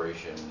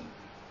separation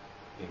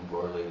in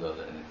Gaur Lila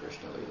than in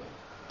Krishna Lila.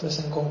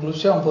 Entonces, en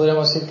conclusión,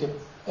 podríamos decir que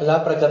el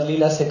Aprakat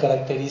Lila se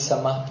caracteriza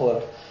más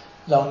por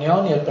la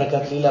unión y el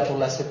Prakat Lila por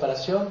la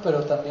separación,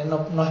 pero también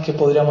no es que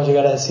podríamos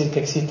llegar a decir que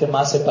existe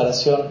más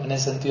separación en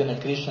ese sentido en el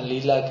Krishna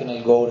Lila que en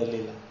el Gaur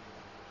Lila.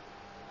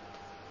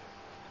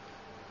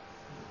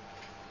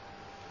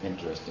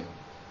 Interesting.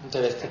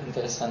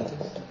 Interesante.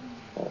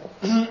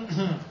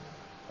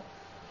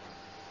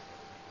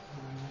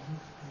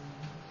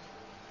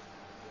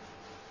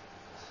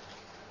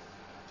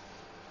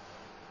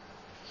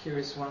 Here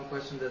is one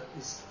question that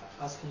is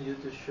asking you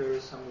to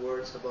share some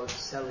words about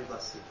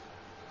celibacy.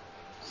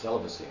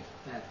 Celibacy.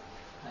 Yeah,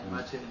 I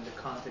imagine in the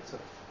context of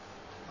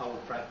our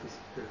practice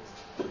here.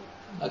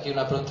 Aquí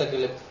una pregunta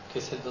que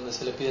es donde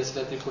se le pide a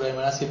Sri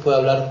Tripura si puede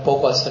hablar un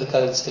poco acerca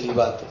del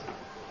celibato.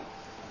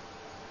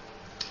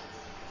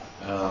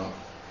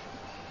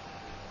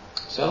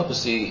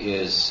 Celibacy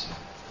is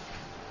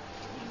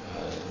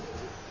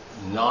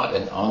not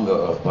an anga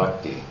of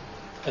bhakti.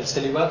 El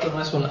celibato no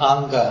es un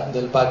anga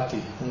del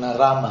bhakti, una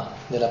rama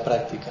de la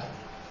práctica.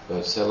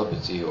 But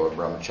celibacy or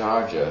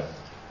brahmacharya,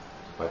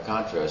 by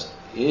contrast,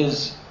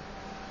 is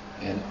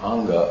an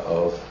anga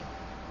of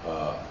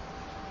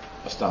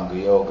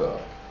Astanga Yoga.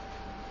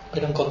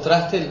 Pero en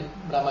contraste, el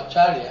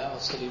brahmacharya o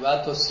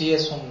celibato sí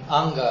es un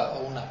anga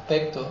o un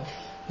aspecto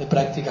de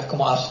prácticas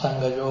como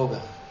Ashtanga Yoga.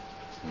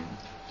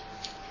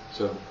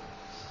 So,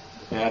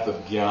 the path of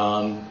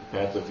Gyan, the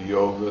path of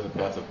Yoga, the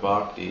path of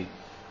Bhakti,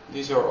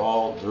 these are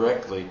all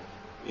directly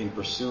in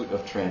pursuit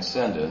of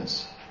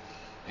transcendence,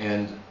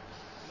 and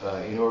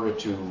in order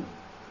to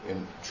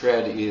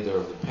tread either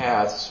of the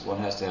paths, one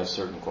has to have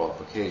certain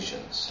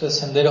qualifications. Entonces,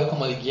 senderos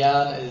como el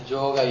Gyan, el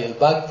Yoga y el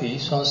Bhakti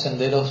son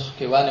senderos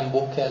que van en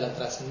búsqueda de la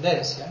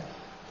trascendencia,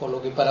 por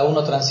lo que para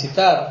uno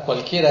transitar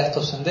cualquiera de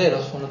estos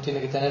senderos, uno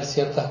tiene que tener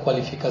ciertas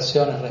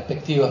cualificaciones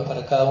respectivas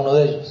para cada uno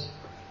de ellos.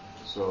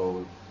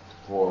 So,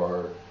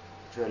 for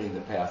treading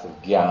the path of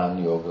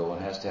Gyan Yoga, one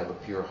has to have a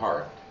pure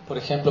heart. Por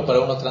ejemplo,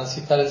 para uno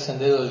transitar el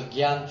sendero del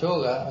Gyan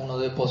Yoga, uno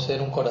debe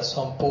poseer un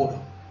corazón puro.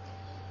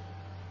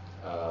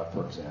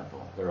 For example,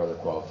 there are other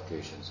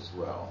qualifications as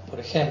well. Por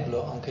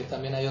ejemplo, aunque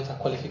también hay otras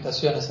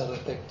cualificaciones al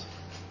respecto.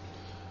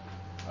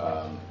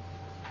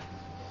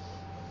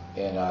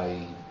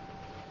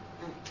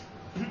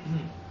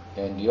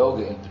 And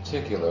yoga in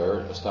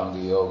particular,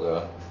 Astanga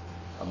Yoga,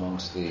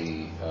 amongst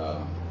the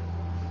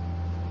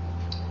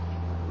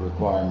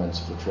requirements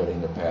for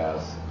treading the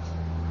path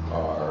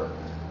are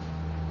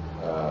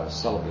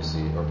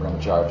celibacy or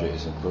brahmacharya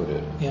is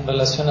included. Y en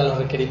relación a los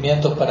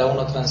requerimientos para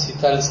uno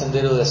transitar el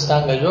sendero de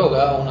Astanga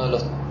Yoga, uno de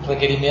los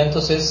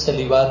requerimientos es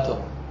celibato.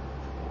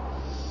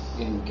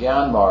 In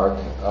Gyan Marg,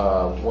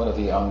 one of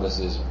the angas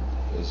is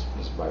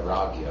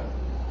vairagya.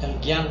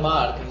 En Gyan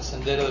Marg, el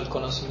sendero del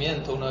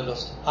conocimiento, uno de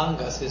los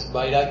angas es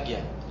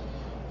vairagya,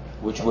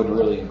 which would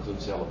really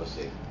include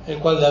celibacy. El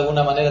cual de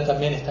alguna manera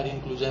también estaría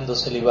incluyendo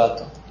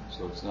celibato.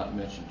 So it's not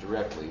mentioned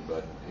directly,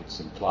 but it's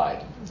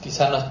implied.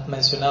 Quizá no es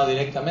mencionado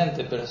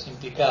directamente, pero es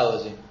implicado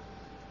allí.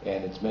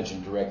 And it's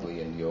mentioned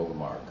directly in the Yoga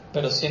Marg.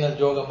 Pero sí en el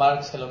Yoga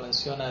Marg se lo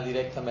menciona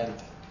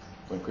directamente.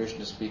 When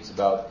Krishna speaks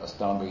about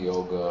Astanga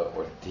Yoga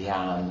or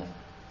Dhyan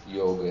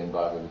Yoga in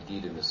Bhagavad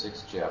Gita in the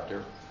 6th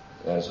chapter,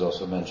 as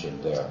also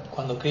mentioned there.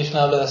 Cuando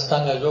Krishna habla de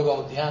Astanga Yoga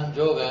o Dhyan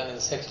Yoga en el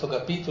 6º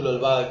capítulo del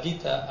Bhagavad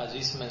Gita,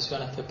 allí se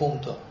menciona este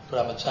punto,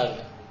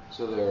 brahmacharya.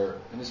 So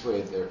in this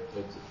way,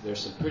 there's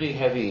some pretty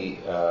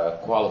heavy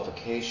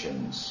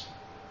qualifications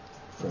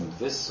from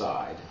this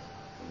side,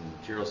 from the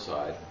material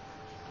side,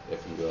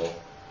 if you will,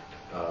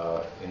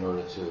 in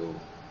order to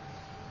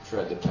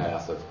tread the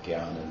path of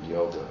Jnana and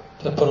Yoga.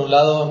 Entonces, por un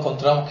lado,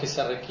 encontramos que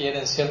se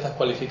requieren ciertas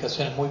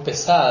cualificaciones muy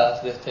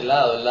pesadas de este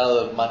lado, el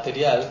lado del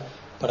material,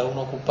 para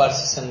uno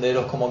ocuparse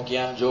senderos como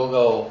Jnana Yoga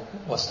o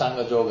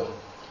Astanga Yoga.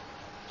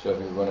 So if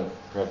you're going to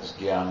practice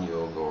Jnana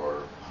Yoga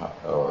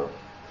or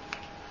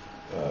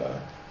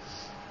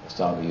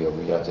Astanga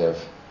Yoga, you have to have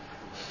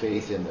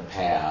faith in the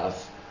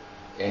path,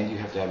 and you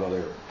have to have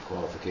other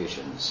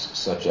qualifications,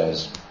 such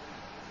as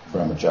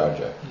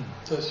brahmacharya.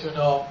 Entonces, si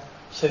uno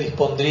se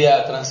dispondría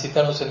a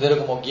transitar un sendero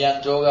como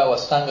Jnana Yoga o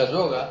Astanga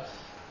Yoga,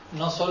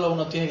 no solo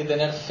uno tiene que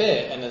tener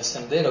fe en el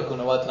sendero que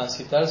uno va a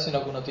transitar,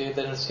 sino que uno tiene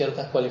que tener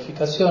ciertas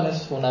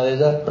cualificaciones, una de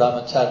ellas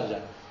brahmacharya.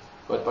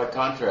 But by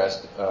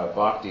contrast,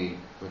 bhakti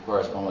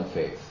requires only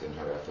faith in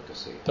her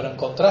efficacy. Pero en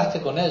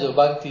contraste con ello,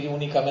 bhakti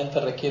únicamente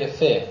requiere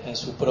fe en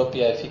su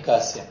propia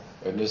eficacia.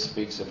 And this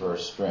speaks of her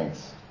strength.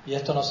 Y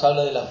esto nos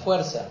habla de la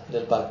fuerza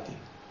del bhakti.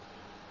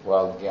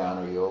 While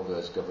Jnana or Yoga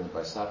is governed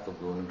by sattva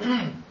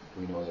guna,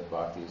 we know that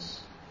bhakti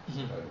is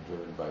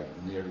driven by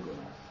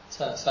nirguna.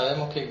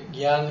 Sabemos que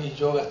Jnana y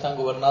Yoga están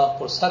gobernados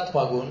por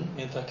sattva gun,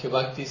 mientras que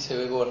bhakti se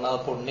ve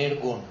gobernado por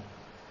nirgun.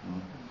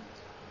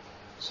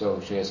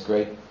 So she has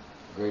great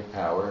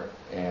power,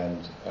 and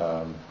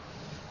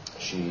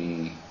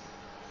she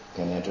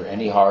can enter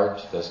any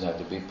heart, doesn't have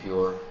to be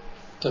pure.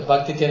 Entonces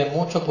bhakti tiene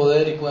mucho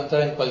poder y puede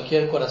entrar en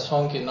cualquier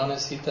corazón, que no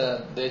necesita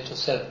de hecho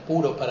ser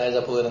puro para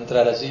ella poder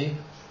entrar allí.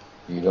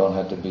 You don't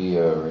have to be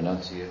a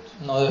renunciate.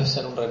 No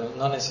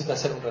necesita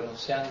ser un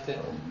renunciante.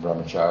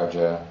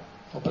 Brahmacharya.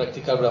 O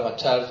practicar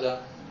brahmacharya.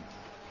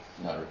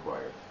 Not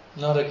required.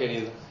 No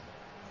requerido.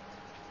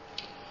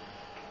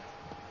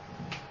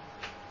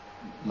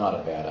 Not a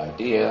bad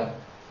idea.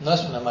 No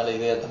es una mala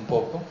idea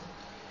tampoco.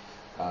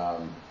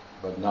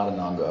 But not an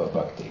anga of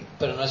bhakti.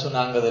 Pero no es un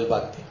anga del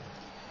bhakti.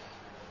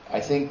 I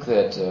think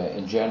that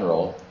in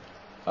general,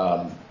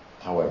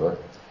 however,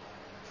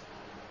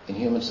 in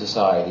human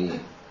society,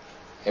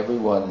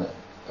 everyone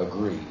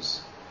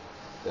agrees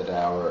that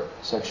our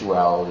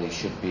sexuality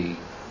should be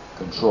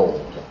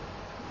controlled.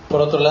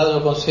 Por otro lado,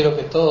 yo considero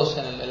que todos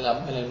en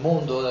el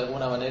mundo, de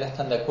alguna manera,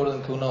 están de acuerdo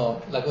en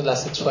que la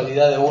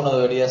sexualidad de uno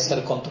debería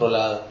ser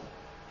controlada.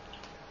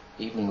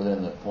 Even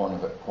within the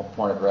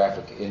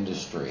pornographic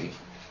industry,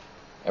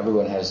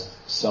 everyone has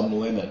some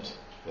limit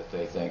that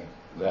they think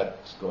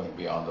that's going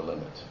beyond the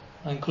limit.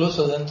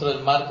 Incluso dentro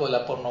del marco de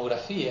la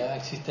pornografía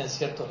existen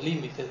ciertos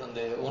límites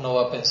donde uno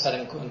va a pensar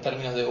en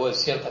términos de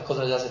ciertas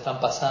cosas ya se están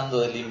pasando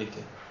del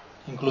límite,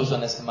 incluso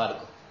en ese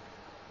marco.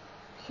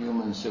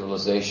 Human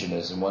civilization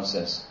is in one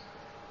sense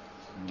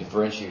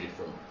differentiated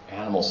from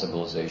animal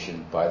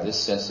civilization by this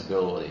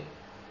sensibility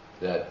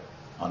that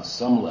on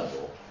some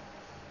level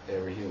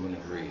every human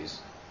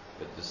agrees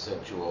that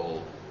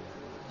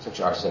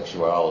our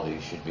sexuality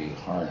should be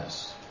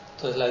harnessed.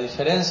 Entonces la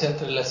diferencia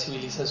entre la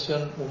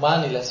civilización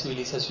humana y la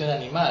civilización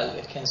animal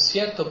es que en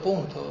cierto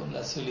punto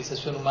la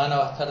civilización humana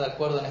va a estar de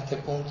acuerdo en este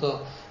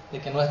punto de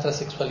que nuestra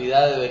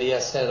sexualidad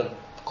debería ser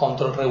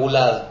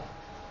regulada.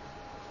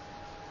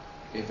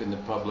 If in the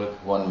public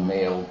one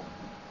male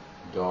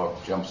dog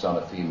jumps on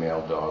a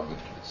female dog,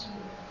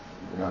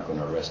 you're not going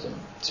to arrest him.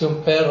 Si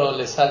un perro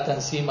le salta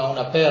encima a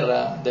una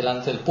perra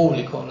delante del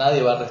público,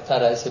 nadie va a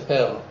arrestar a ese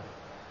perro.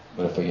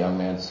 But if a young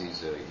man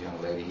sees a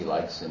young lady he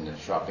likes in the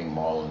shopping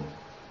mall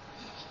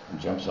and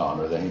jumps on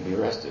her, then he'd be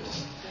arrested.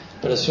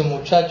 Pero si un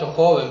muchacho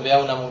joven ve a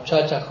una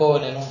muchacha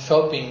joven en un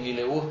shopping y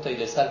le gusta y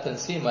le salta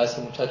encima,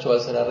 ese muchacho va a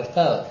ser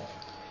arrestado.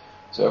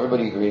 So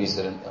everybody agrees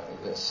that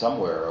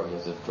somewhere we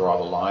have to draw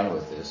the line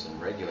with this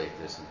and regulate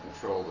this and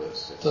control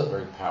this. It's a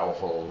very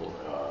powerful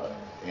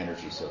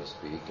energy, so to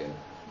speak, and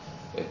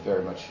it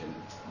very much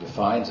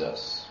defines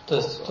us.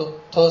 Entonces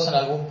todos en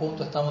algún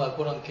punto estamos de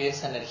acuerdo en que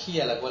esa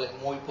energía, la cual es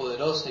muy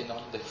poderosa y nos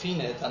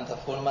define de tantas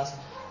formas,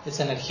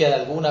 esa energía de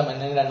alguna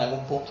manera en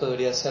algún punto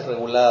debería ser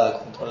regulada,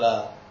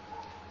 controlada.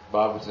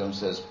 Bhagavatam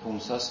says,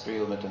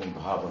 Pumsastriyo metani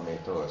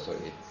bhavameto, so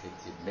it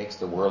makes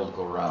the world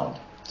go round.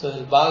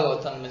 Entonces el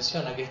Bhagavatam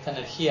menciona que esta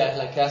energía es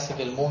la que hace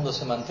que el mundo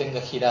se mantenga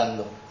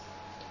girando.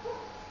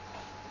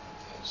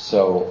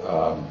 So,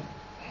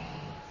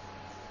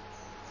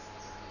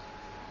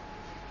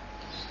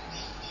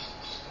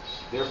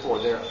 therefore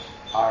there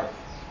are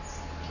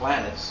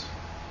planets,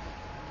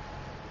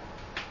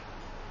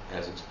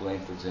 as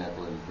explained, for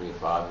example, in Brihad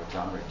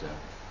Bhagavatamrita,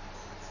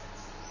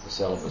 the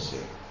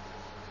celibacy.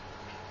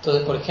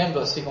 Entonces, por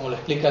ejemplo, así como lo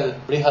explica el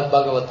Brihad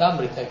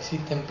Bhagavatamrita,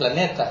 existen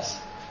planetas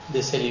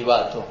de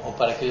celibato, o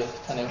para aquellos que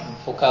están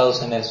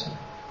enfocados en eso.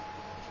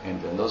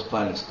 And in those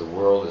planets, the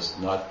world is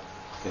not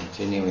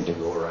continuing to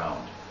go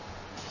around.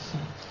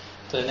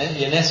 Entonces,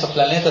 y en esos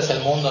planetas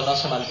el mundo no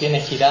se mantiene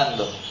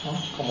girando,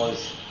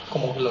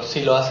 ¿no?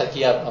 Sí lo hace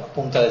aquí a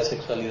punta de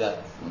sexualidad.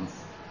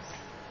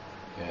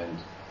 And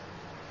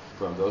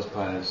from those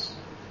planets,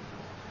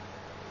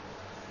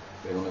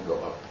 they only go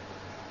up.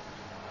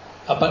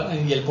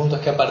 Y el punto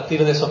es que a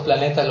partir de esos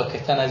planetas los que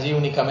están allí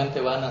únicamente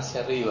van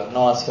hacia arriba,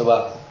 no hacia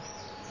abajo.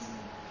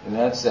 In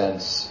that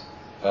sense,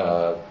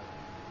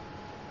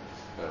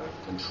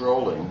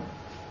 controlling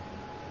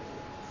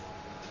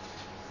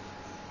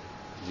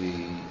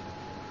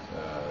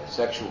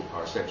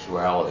our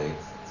sexuality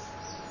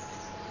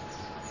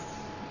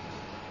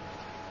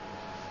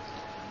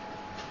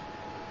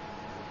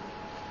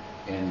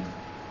and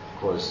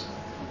of course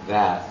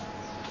that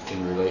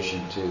in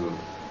relation to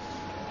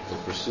the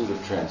pursuit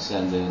of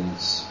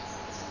transcendence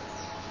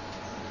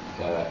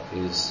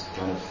is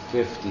kind of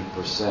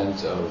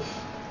 50% of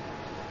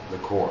the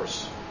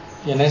course.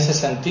 Y en ese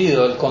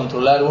sentido, el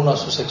controlar uno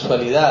su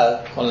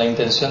sexualidad con la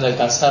intención de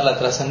alcanzar la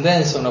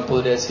trascendencia, uno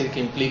podría decir que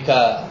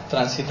implica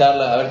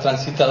haber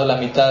transitado la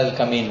mitad del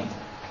camino.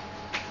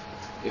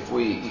 If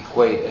we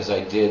equate, as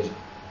I did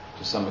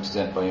to some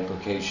extent by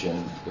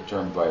implication, the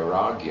term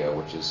vairagya,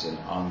 which is an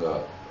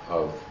anga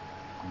of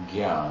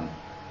gyan,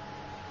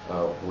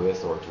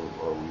 with, or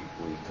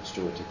we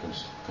construe it to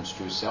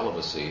construe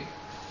celibacy,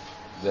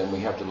 then we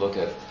have to look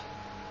at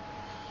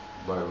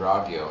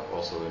vairagya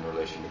also in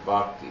relation to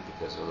bhakti,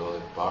 because although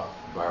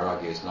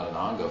vairagya is not an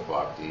anga of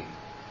bhakti,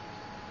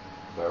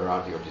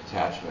 vairagya or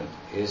detachment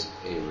is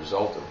a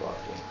result of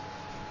bhakti.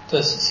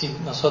 Entonces, si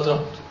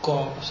nosotros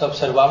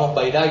observamos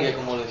vairagya,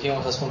 como lo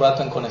dijimos hace un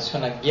rato en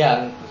conexión a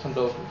gyan, por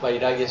ejemplo,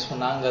 vairagya es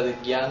un anga de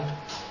gyan,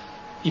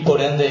 y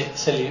por ende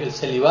el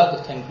celibato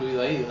está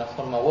incluido ahí de una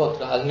forma u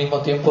otra. Al mismo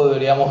tiempo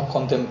deberíamos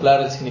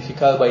contemplar el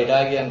significado de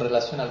vairagya en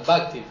relación al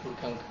bhakti,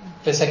 porque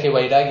pese a que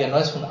vairagya no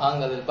es un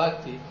anga del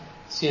bhakti,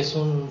 sí es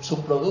un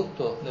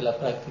subproducto de la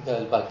práctica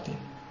del bhakti.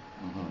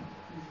 Mm-hmm.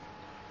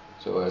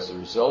 So as a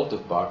result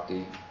of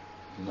bhakti,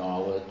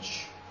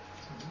 knowledge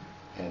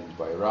and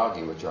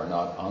vairagya, which are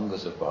not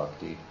angas of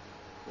bhakti,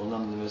 will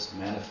nonetheless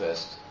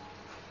manifest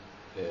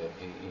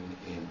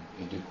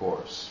in due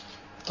course.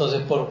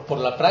 Entonces, por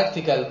la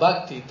práctica del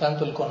bhakti,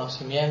 tanto el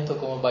conocimiento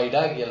como el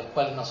vairagya, los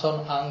cuales no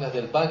son angas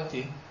del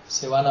bhakti,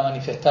 se van a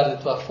manifestar de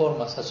todas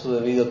formas a su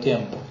debido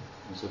tiempo.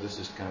 And so this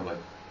is kind of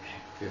like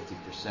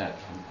 50%,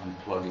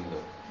 unplugging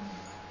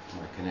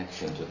my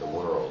connection to the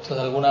world. Entonces,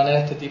 de alguna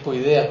manera, este tipo de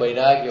ideas,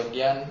 vairagya o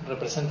gyan,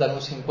 representan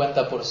un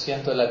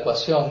 50% de la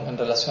ecuación en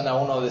relación a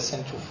uno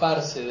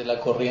desenchufarse de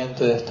la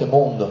corriente de este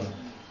mundo.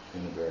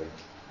 In a very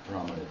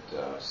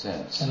prominent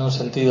sense. En un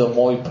sentido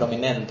muy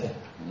prominente.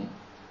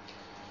 Mm-hmm.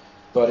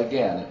 But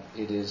again,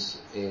 it is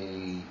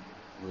a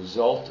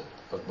result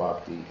of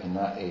bhakti and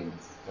not a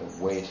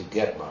way to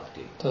get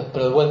bhakti. Entonces,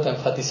 pero de vuelta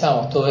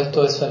enfatizamos, todo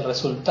esto es el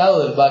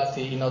resultado del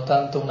bhakti y no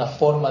tanto una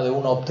forma de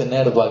uno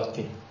obtener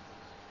bhakti.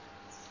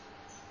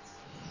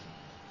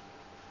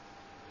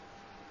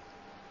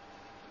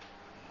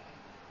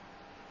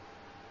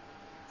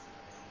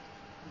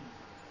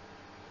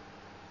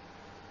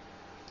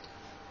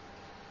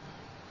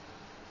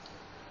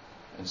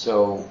 And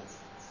so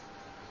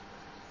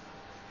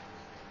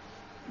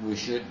we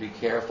should be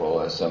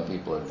careful, as some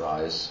people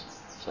advise,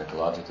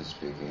 psychologically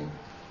speaking,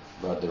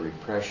 about the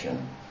repression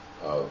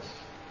of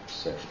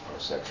our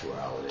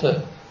sexuality.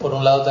 Entonces, por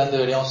un lado también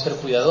deberíamos ser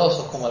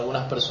cuidadosos, como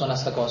algunas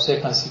personas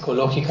aconsejan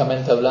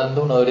psicológicamente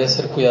hablando, uno debería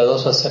ser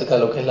cuidadoso acerca de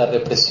lo que es la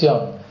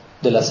represión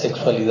de la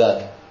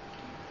sexualidad.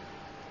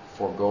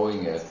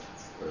 Foregoing it,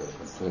 or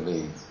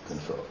completely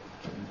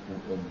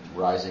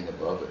rising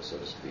above it, so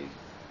to speak,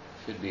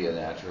 should be a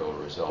natural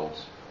result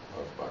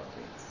of bhakti.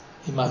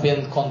 Y más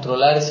bien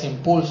controlar ese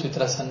impulso y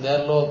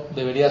trascenderlo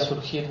debería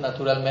surgir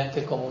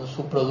naturalmente como un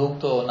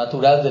subproducto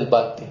natural del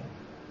bhakti.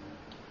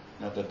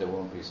 Not that there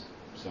won't be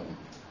some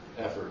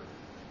effort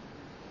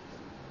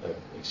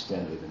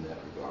extended in that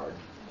regard.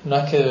 No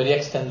es que debería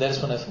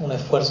extenderse un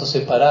esfuerzo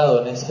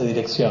separado en esa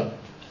dirección.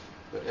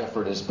 But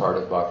effort is part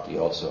of bhakti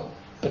also.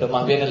 Pero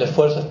más bien el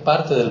esfuerzo es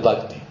parte del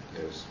bhakti.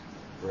 There's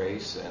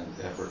grace and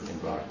effort in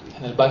bhakti.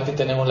 En el bhakti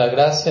tenemos la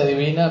gracia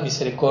divina,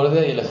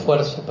 misericordia y el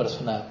esfuerzo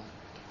personal.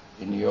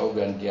 In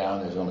yoga and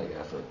gyan, there's only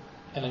effort.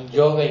 En el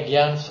yoga y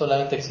gyan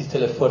solamente existe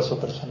el esfuerzo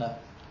personal.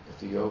 If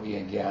the yogi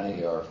and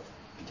gyani are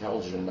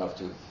intelligent enough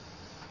to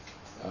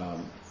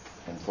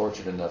and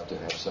fortunate enough to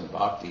have some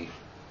bhakti,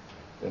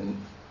 then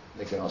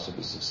they can also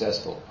be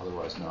successful.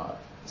 Otherwise, not.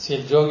 Si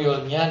el yogi o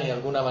el jnani de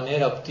alguna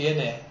manera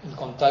obtiene el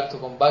contacto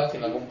con bhakti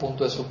en algún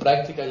punto de su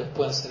práctica, ellos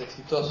pueden ser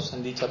exitosos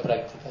en dicha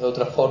práctica. De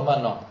otra forma,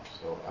 no.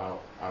 So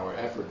our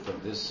effort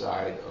from this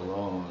side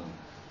alone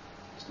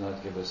does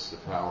not give us the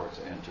power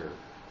to enter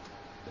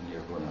the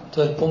nirguna.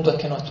 Entonces el punto es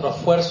que nuestro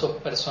esfuerzo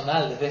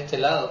personal desde este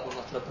lado, por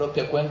nuestra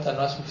propia cuenta,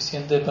 no es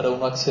suficiente para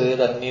uno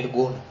acceder al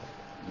nirguna.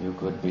 You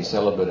could be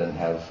celibate and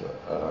have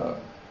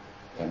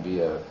and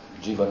be a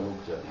jivan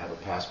mukta and have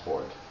a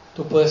passport.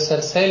 Tú puedes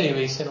ser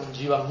célibe y ser un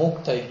jivan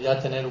mukta y ya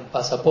tener un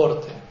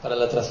pasaporte para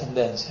la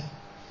trascendencia.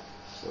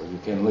 So you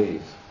can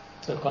leave.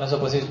 Entonces con eso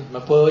puedes decir, me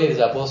puedo ir,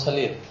 ya puedo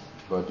salir.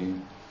 But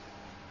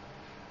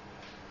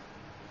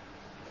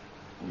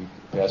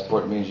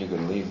passport means you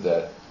can leave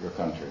your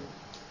country.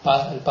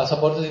 El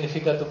pasaporte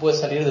significa que tú puedes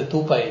salir de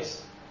tu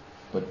país.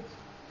 But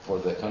for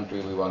the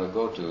country we want to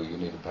go to, you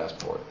need a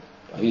passport.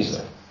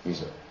 Visa.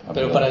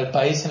 Pero para el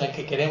país en el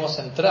que queremos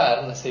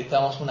entrar,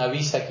 necesitamos una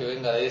visa que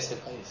venga de ese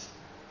país.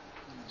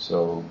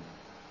 So,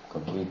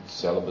 complete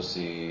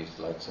celibacy is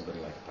like something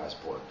like a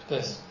passport.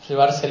 Entonces,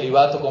 llevar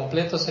celibato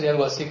completo sería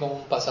algo así como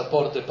un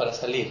pasaporte para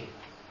salir.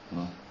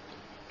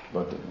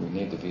 But we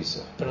need the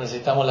visa. Pero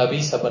necesitamos la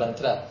visa para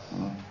entrar.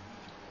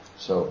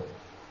 So,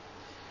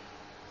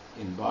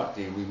 in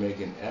bhakti, we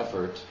make an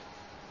effort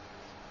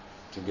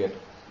to get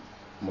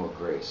more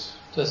grace.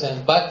 Entonces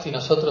en Bhakti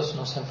nosotros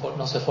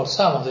nos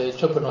esforzamos, de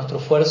hecho, pero nuestro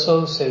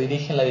esfuerzo se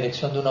dirige en la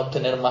dirección de uno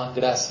obtener más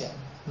gracia,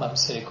 más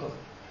misericordia.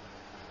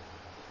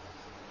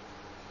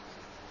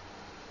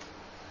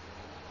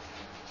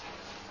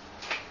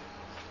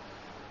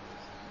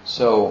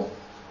 So,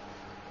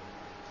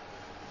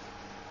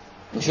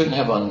 we shouldn't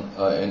have an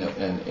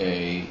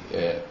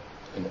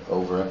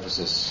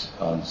overemphasis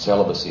on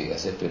celibacy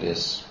as if it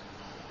is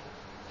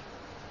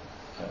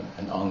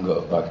an anga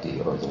of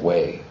bhakti or the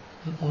way.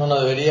 Uno no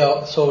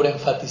debería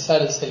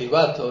sobreenfatizar el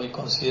celibato y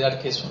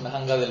considerar que es una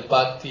anga del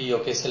bhakti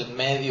o que es el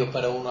medio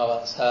para uno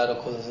avanzar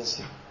o cosas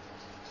así.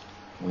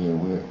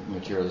 We're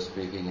materially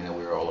speaking,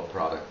 we're all a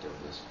product of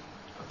this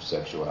of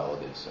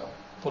sexuality. So.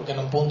 Porque en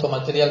un punto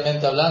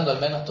materialmente hablando,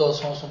 al menos todos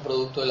somos un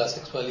producto de la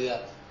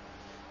sexualidad.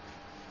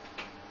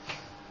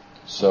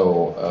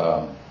 So.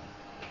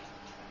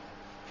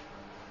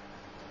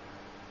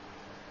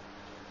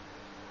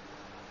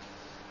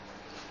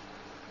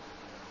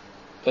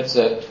 That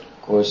said,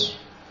 of course,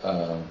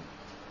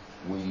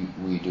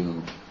 we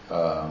do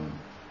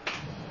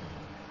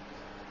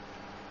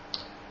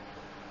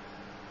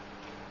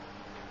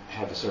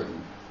have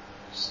certain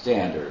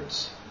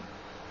standards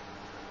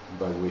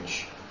by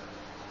which,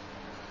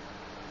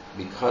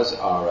 because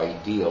our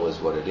ideal is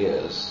what it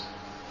is,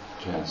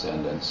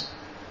 transcendence,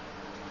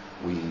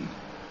 we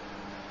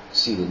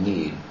see the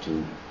need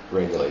to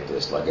regulate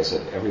this. Like I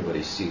said,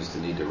 everybody sees the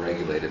need to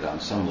regulate it on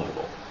some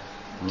level.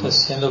 So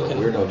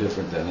we're no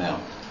different than them.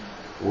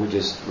 We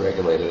just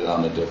regulate it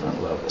on a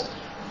different level.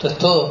 Entonces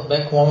todos,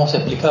 ven como hemos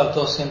explicado,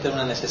 todos sienten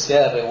una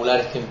necesidad de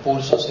regular este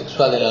impulso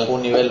sexual en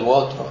algún nivel u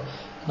otro.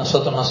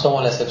 Nosotros no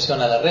somos la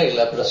excepción a la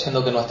regla, pero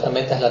siendo que nuestra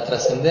meta es la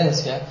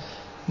trascendencia,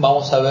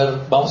 vamos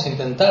a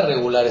intentar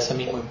regular ese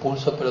mismo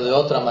impulso, pero de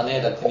otra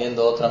manera,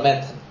 teniendo otra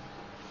meta.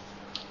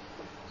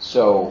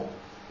 So,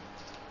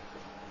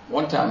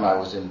 one time I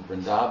was in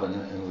Vrindavan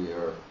and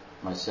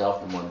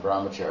myself and one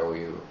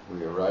brahmachari, we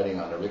were riding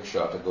on a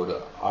rickshaw to go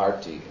to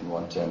Arti in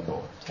one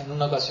temple. En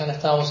una ocasión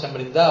estábamos en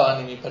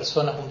Vrindavan y mi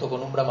persona junto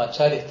con un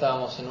brahmachari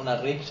estábamos en una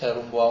rickshaw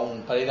rumbo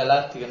para ir al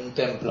Arti en un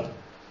templo.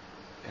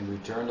 And we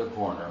turned a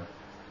corner.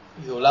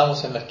 Y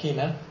doblamos en la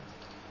esquina.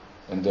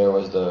 And there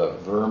was the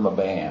Verma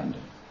band.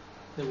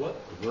 The what?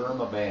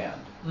 Verma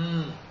band.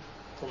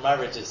 For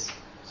marriages.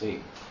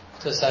 Sí.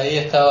 Entonces ahí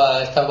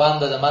estaba esta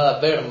banda llamada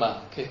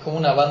Verma, que es como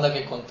una banda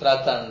que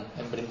contratan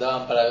en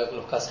Vrindavan para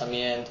los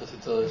casamientos y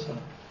todo eso, ¿no?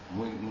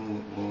 Muy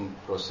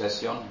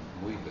procesión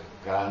muy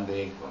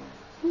grande con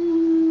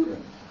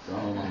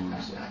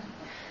drums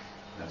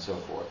and so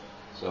forth.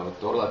 So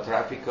todo el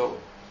tráfico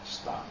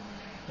está.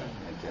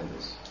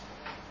 ¿Entiendes?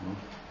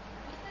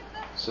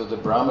 So the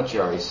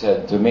brahmachari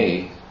said to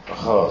me,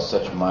 "Oh,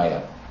 such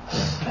maya."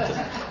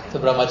 The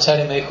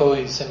brahmachari me dijo,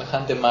 uy,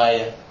 semejante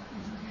maya.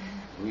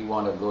 We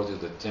want to go to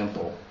the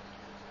temple,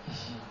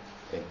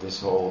 and this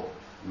whole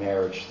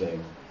marriage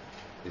thing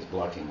is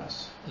blocking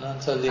us. ¿No?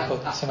 Entonces dijo,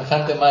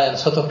 semejante maya,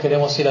 nosotros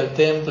queremos ir al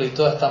templo y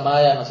toda esta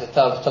maya nos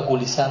está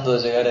obstaculizando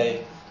de llegar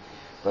ahí.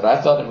 But I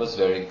thought it was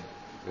very,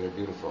 very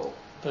beautiful.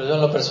 Pero yo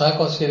en lo personal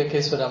consideré que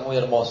eso era muy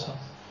hermoso.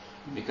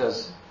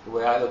 Because the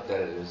way I looked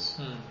at it is,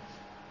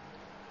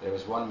 there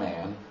was one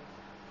man,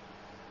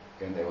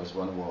 and there was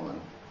one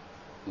woman,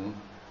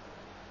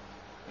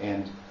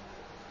 and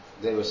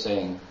they were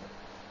saying,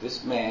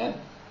 this man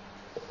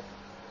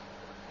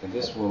and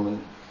this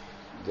woman,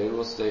 they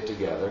will stay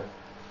together,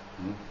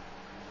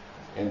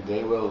 and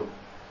they will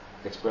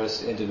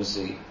express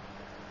intimacy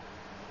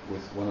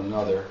with one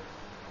another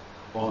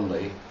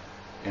only,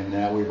 and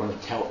now we're going to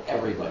tell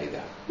everybody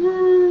that.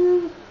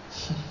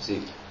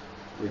 See,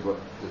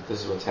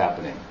 this is what's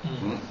happening.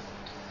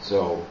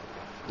 So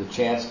the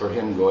chance for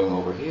him going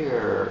over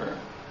here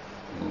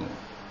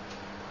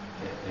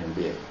and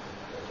being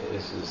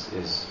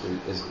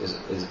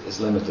is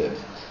limited.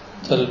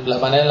 Entonces, la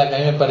manera en la que a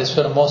mí me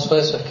pareció hermoso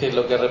eso es que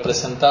lo que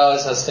representaba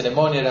esa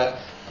ceremonia era,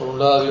 por un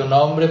lado había un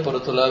hombre, por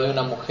otro lado había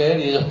una mujer,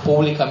 y ellos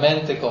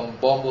públicamente con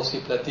bombos y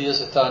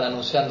platillos estaban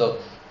anunciando,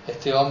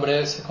 este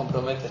hombre se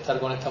compromete a estar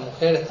con esta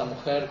mujer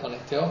con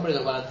este hombre,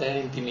 ellos van a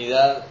tener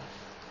intimidad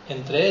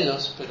entre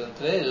ellos, pero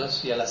entre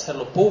ellos, y al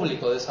hacerlo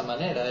público de esa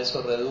manera,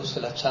 eso reduce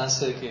las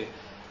chances de que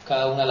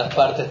cada una de las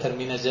partes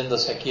termine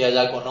yéndose aquí y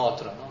allá con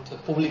otro, ¿no? Entonces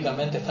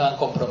públicamente estaban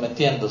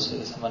comprometiéndose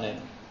de esa manera.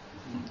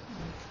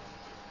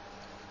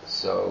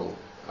 So,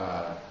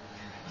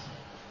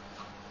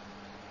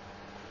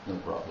 no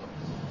problem.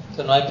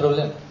 Entonces no hay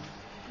problema.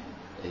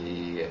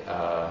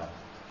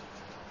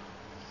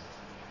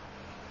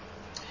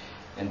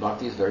 And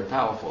bhakti is very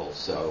powerful,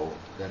 so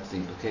that's the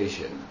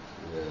implication.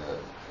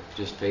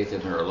 Just faith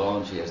in her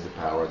alone, she has the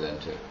power then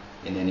to,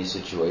 in any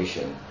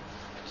situation,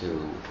 to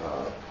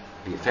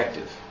be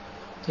effective.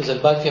 Entonces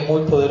el Bhakti es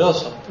muy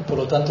poderoso, y por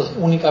lo tanto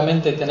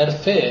únicamente tener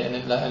fe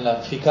en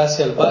la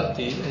eficacia del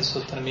Bhakti,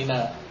 eso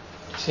termina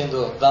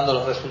dando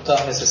los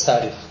resultados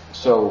necesarios.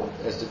 So,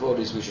 as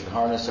devotees, we should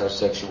harness our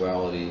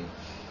sexuality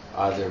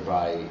either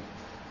by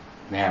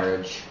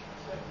marriage.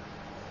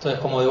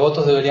 Entonces, como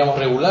devotos deberíamos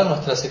regular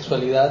nuestra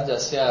sexualidad, ya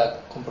sea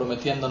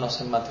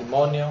comprometiéndonos en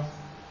matrimonio,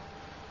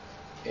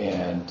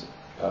 and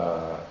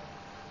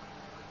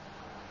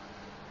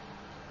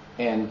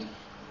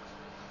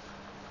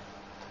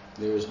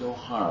there is no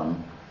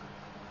harm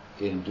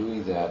in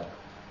doing that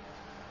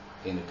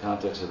in the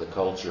context of the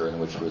culture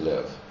in which we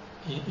live.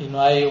 y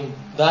no hay un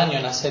daño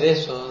en hacer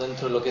eso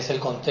dentro de lo que es el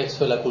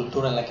contexto de la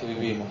cultura en la que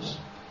vivimos.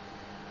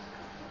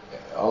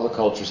 All the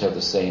cultures have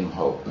the same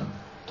hope.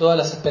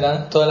 Todas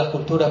las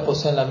culturas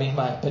poseen la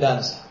misma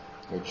esperanza.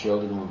 Their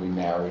children will be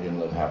married and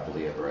live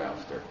happily ever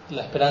after.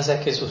 La esperanza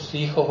es que sus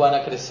hijos van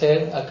a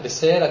crecer,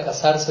 a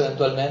casarse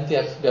eventualmente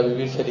y a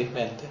vivir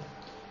felizmente.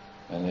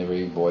 And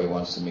every boy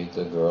wants to meet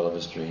the girl of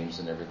his dreams,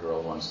 and every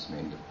girl wants to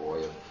meet the boy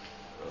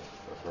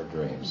of her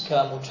dreams. Y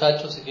cada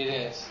muchacho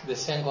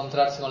desea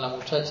encontrarse con la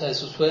muchacha de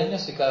sus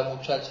sueños, y cada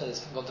muchacha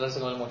desea encontrarse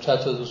con el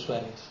muchacho de sus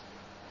sueños.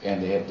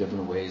 And they have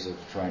different ways of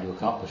trying to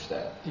accomplish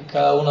that. Y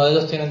cada uno de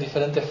ellos tiene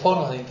diferentes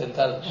formas de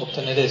intentar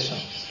obtener eso.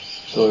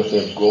 So if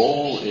their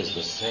goal is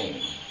the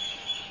same,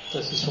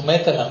 entonces si su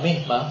meta es la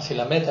misma, si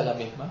la meta es la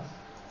misma,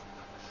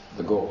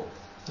 the goal.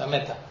 La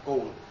meta.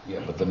 Goal. Yeah,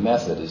 but the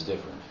method is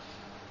different.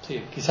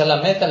 Sí, quizás la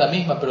meta es la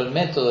misma, pero el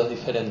método es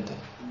diferente.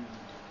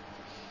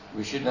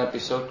 We should not be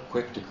so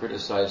quick to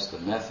criticize the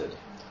method.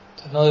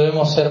 Entonces no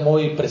debemos ser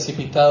muy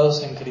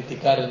precipitados en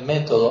criticar el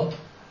método,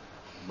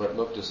 but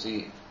look to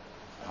see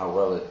how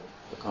well it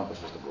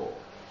accomplishes the goal.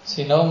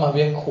 Sino más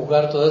bien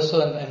juzgar todo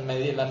eso en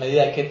la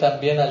medida que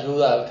también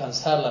ayuda a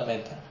alcanzar la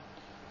meta.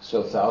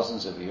 So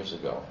thousands of years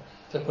ago,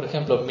 entonces, por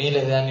ejemplo,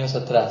 miles de años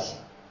atrás,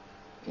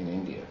 in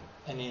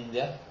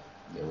India,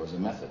 there was a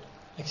method.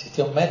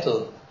 Existía un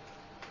método.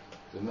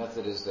 The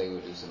method is they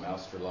would do some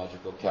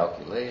astrological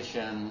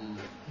calculation.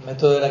 El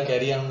método era que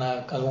harían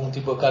algún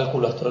tipo de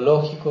cálculo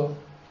astrológico.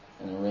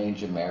 And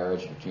arrange a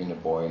marriage between a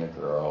boy and a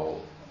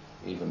girl,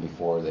 even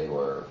before they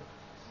were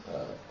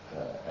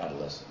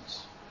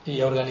adolescents.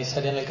 Y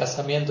organizarían el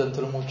casamiento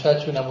entre un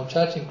muchacho y una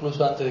muchacha,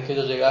 incluso antes de que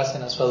ellos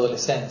llegasen a su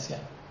adolescencia,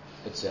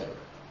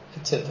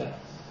 etcétera.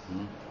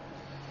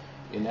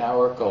 In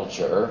our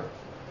culture,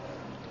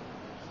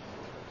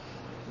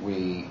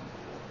 we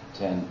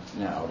tend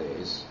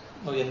nowadays,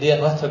 hoy en día en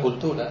nuestra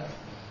cultura,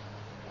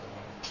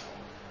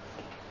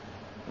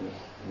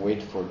 wait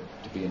to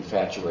be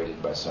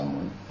infatuated by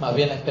someone. Más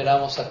bien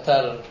esperamos a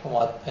estar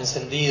como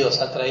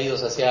encendidos,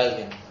 atraídos hacia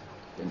alguien.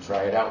 Then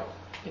try it out.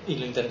 Y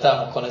lo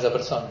intentamos con esa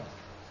persona.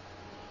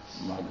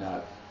 Might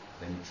not.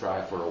 Then you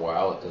try for a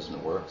while, it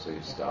doesn't work, so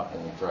you stop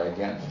and you try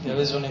again. Y a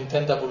veces uno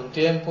intenta por un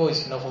tiempo y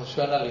si no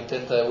funciona lo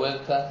intenta de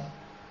vuelta.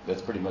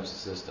 That's pretty much the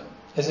system.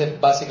 Ese es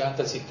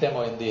básicamente el sistema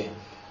hoy en día.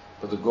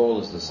 But the goal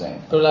is the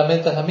same. Pero la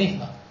meta es la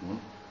misma.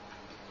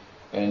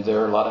 And there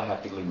are a lot of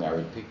happily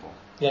married people.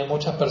 Y hay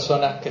muchas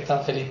personas que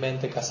están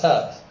felizmente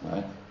casadas.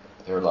 Right?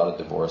 There are a lot of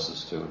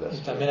divorces too. That's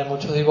y también hay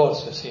muchos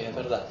divorcios, sí, es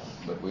verdad.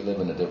 But we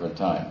live in a different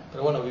time.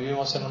 Pero bueno,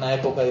 vivimos en una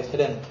época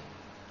diferente.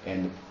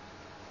 And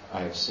I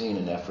have seen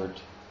an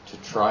effort to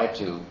try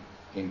to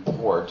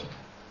import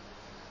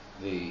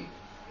the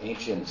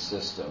ancient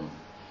system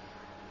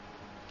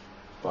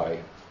by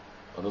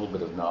a little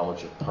bit of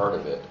knowledge of part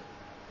of it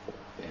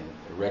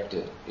and erect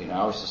it in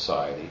our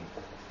society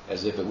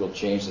as if it will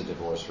change the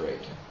divorce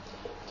rate.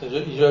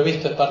 Entonces, yo he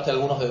visto de parte de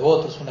algunos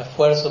devotos un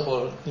esfuerzo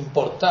por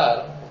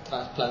importar o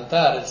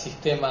trasplantar el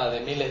sistema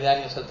de miles de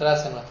años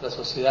atrás en nuestra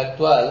sociedad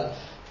actual,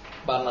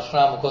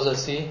 Varnashram o cosas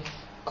así,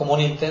 como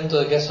un intento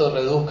de que eso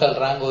reduzca el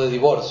rango de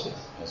divorcio.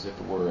 As if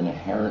it were an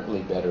inherently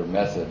better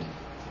method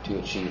to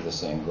achieve the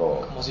same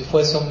goal. Como si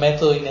fuese un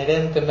método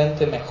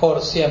inherentemente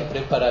mejor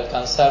siempre para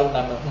alcanzar un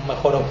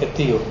mejor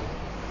objetivo.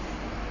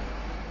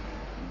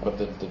 But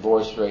the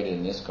divorce rate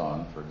in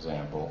ISKCON, for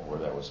example, where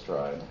that was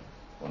tried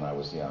when I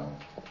was young,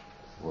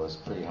 was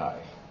pretty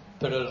high.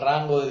 Pero el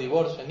rango de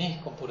divorcio en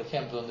ISKCON, por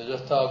ejemplo, donde yo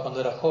estaba cuando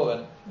era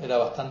joven, era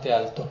bastante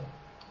alto.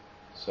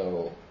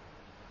 So,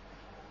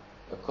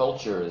 a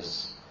culture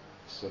is,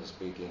 so to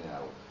speak, in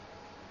our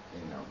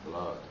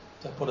blood.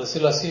 Entonces, por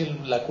decirlo así,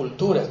 la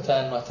cultura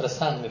está en nuestra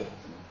sangre.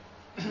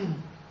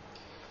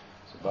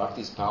 So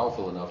Bhakti is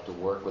powerful enough to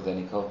work with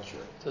any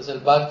culture. Entonces el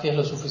Bhakti es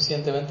lo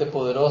suficientemente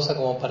poderosa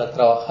como para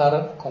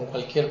trabajar con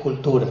cualquier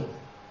cultura.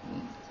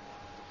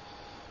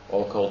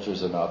 All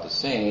cultures are not the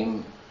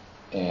same,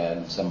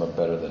 and some are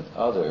better than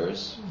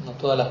others. No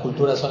todas las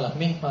culturas son las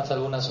mismas,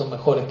 algunas son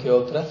mejores que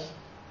otras.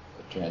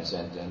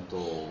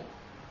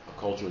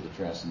 A culture with the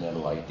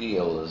transcendental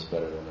ideal is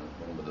better than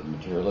one with a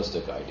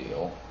materialistic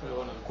ideal. Pero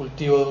bueno, el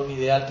cultivo de un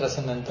ideal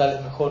trascendental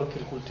es mejor que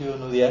el cultivo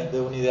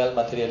de un ideal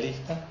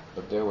materialista.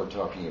 But there we're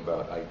talking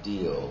about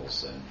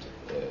ideals and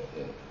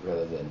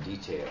rather than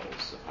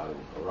details of how to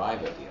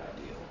arrive at the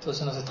ideal.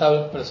 Entonces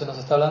pero se nos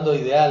está hablando de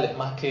ideales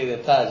más que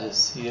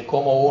detalles y de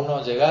cómo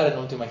uno llegar en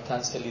última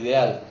instancia al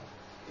ideal.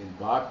 In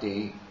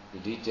bhakti, the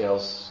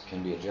details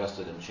can be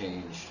adjusted and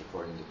changed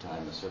according to time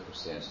and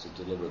circumstance to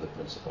deliver the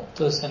principle.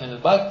 Entonces en el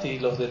bhakti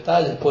los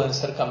detalles pueden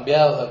ser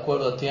cambiados de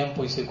acuerdo a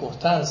tiempo y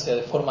circunstancia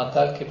de forma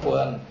tal que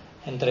puedan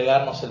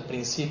entregarnos el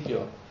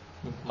principio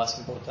más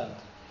importante.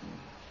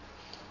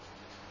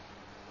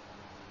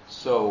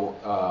 So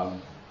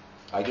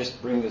I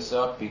just bring this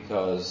up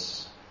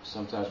because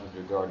sometimes with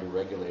regard to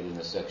regulating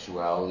the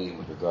sexuality,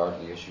 with regard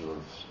to the issue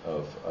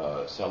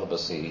of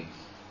celibacy,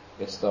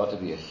 it's thought to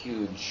be a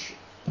huge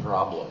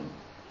problem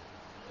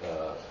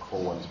for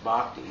one's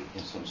bhakti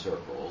in some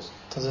circles.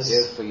 Entonces,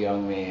 if a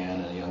young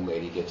man and a young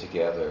lady get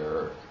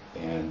together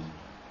and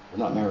they're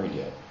not married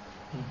yet.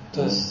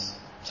 Entonces,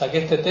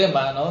 saqué este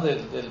tema, ¿no?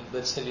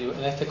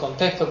 En este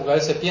contexto, porque a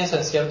veces piensa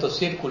en ciertos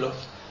círculos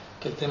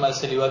que el tema del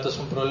celibato es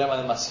un problema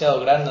demasiado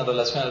grande en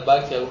relación al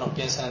bhakti. Algunos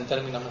piensan en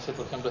términos, no sé,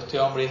 por ejemplo, este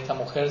hombre y esta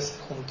mujer se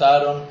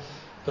juntaron,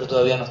 pero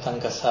todavía no están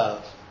casados.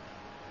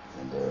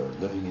 And they're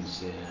living in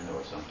sin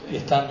or something. Y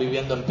están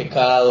viviendo en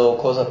pecado o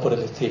cosas por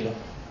el estilo.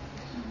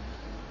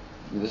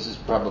 This is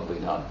probably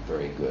not a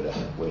very good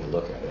way to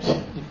look at it.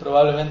 Y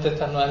probablemente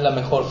esta no es la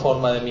mejor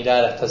forma de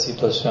mirar a esta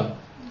situación.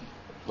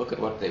 Look at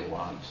what they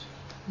want.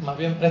 Más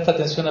bien presta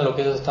atención a lo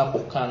que ellos están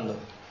buscando.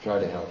 Try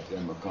to help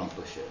them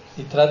accomplish it.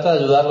 Y trata de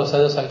ayudarlos a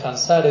ellos a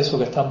alcanzar eso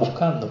que están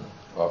buscando.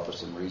 Offer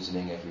some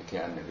reasoning if you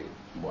can, maybe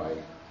why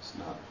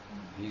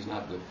he's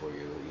not good for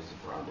you, he's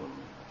a problem.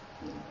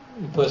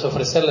 Y puedes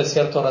ofrecerles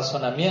cierto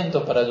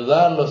razonamiento para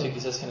ayudarlos y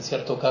quizás en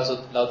cierto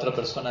caso la otra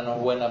persona no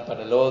es buena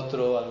para el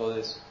otro, algo de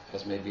eso.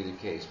 As may be the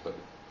case, but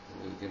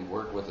we can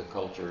work with the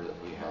culture that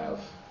we have.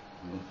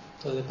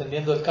 Entonces,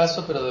 dependiendo del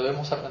caso, pero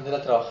debemos aprender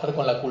a trabajar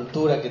con la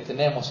cultura que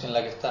tenemos y en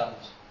la que estamos.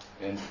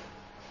 And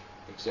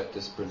accept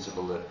this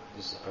principle that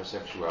our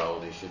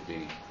sexuality should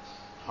be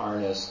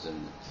harnessed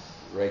and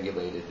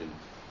regulated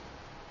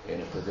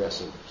in a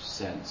progressive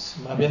sense.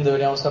 Más bien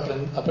deberíamos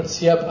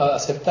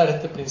aceptar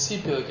este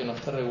principio de que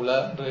nuestra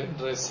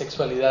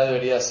sexualidad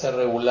debería ser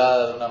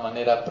regulada de una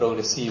manera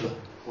progresiva.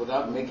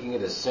 Without making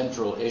it a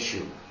central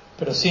issue.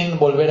 Pero sin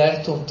volver a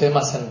esto un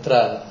tema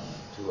central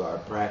to our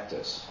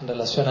practice. En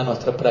relación a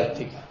nuestra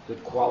práctica.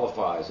 That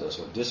qualifies us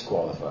or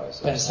disqualifies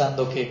us.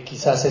 Pensando que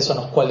quizás eso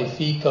nos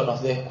cualifica o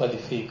nos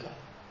descualifica.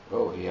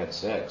 Oh, he had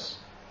sex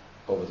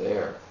over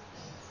there.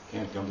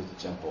 Can't come to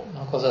the temple.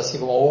 No, cosas así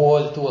como,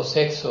 él tuvo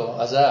sexo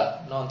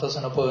allá, no,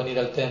 entonces no puede venir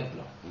al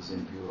templo. He's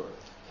impure.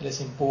 Él es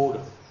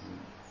impuro.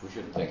 We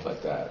shouldn't think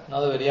like that.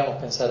 No deberíamos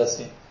pensar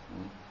así.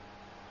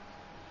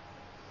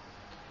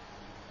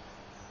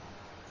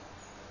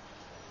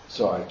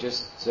 So I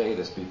just say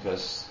this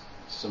because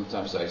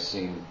sometimes I've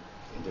seen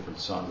in different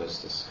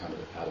sanghas this kind of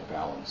out of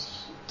balance.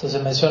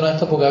 Entonces menciono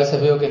esto porque a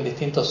veces veo que en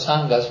distintos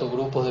sanghas o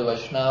grupos de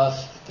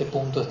Vaishnavas este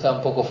punto está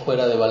un poco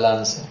fuera de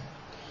balance.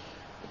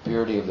 The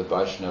purity of the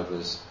Vaishnava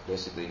is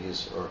basically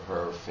his or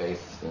her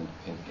faith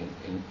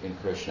in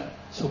Krishna.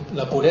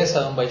 La pureza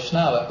de un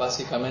Vaishnava es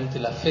básicamente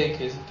la fe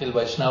que el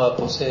Vaishnava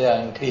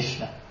posea en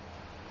Krishna.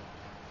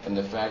 And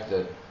the fact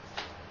that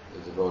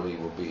the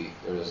devotee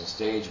there is a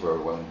stage where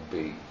one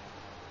will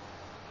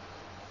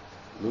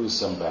lose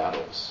some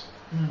battles.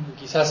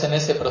 Quizás en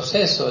ese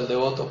proceso el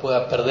devoto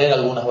pueda perder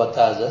algunas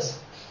batallas.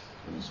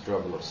 In the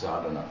struggle of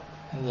sadhana.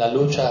 En la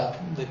lucha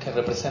de que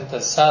representa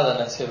el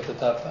sadhana en cierta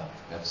etapa.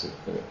 That's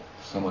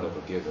somewhat of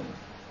a given.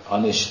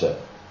 Anishta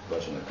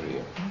Bhajana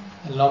Kriya.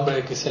 El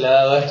nombre que se le ha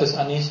dado a esto es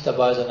Anishta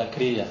Bhajana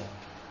Kriya.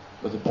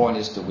 But the point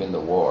is to win the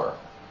war.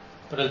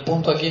 Pero el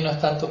punto aquí no es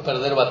tanto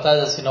perder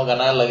batallas, sino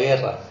ganar la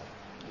guerra.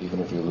 Even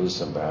if you lose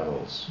some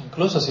battles.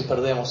 Incluso si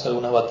perdemos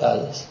algunas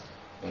batallas.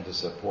 And to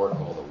support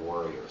all the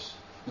warriors.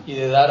 Y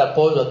de dar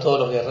apoyo a todos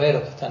los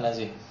guerreros que están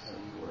allí.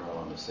 We're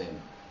all on the same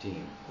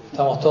team.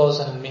 Estamos todos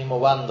en el mismo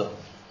bando,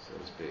 So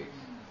to speak.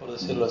 por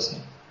decirlo así.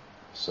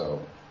 So,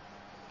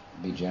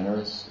 be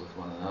generous with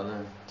one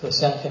another. Entonces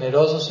sean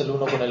generosos el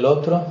uno con el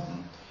otro.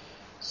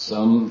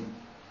 Some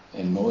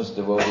and most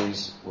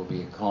devotees will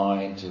be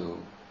inclined to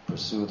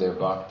pursue their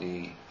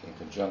bhakti in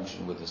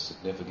conjunction with a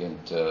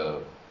significant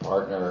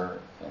partner,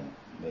 and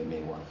they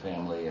may want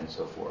family and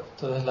so forth.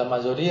 Entonces la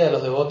mayoría de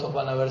los devotos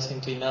van a verse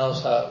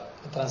inclinados a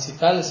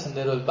transitar el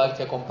sendero del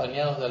bhakti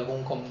acompañados de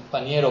algún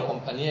compañero o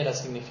compañera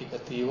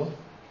significativo.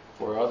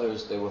 For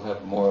others, they will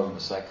have more of a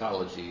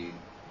psychology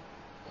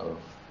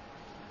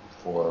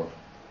for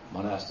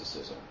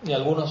monasticism. Y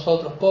algunos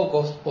otros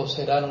pocos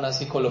poseerán una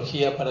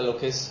psicología para lo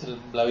que es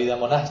la vida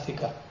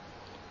monástica.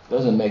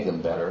 Doesn't make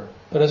them better.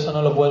 Pero eso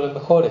no los vuelve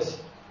mejores.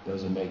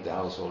 Doesn't make the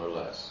householder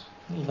less.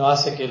 Y no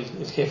hace que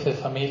el jefe de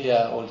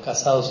familia o el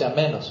casado sea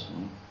menos.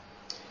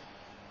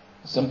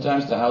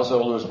 Sometimes the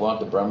householders want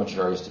the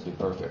brahmacharis to be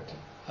perfect.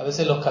 A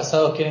veces los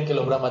casados quieren que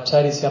los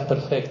brahmacharis sean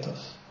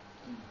perfectos.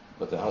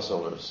 But the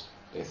householders,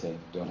 they think,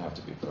 don't have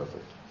to be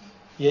perfect.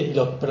 Y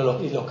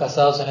los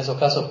casados en esos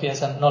casos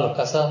piensan, no, los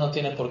casados no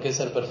tienen por qué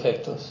ser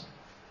perfectos.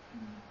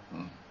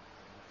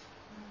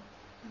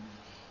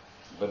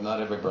 But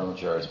not every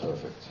brahmachari is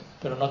perfect.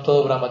 Pero no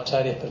todo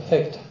brahmachari es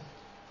perfecto.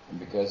 And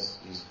because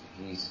he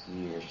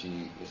or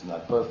she is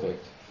not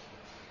perfect,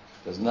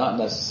 does not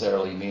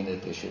necessarily mean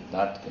that they should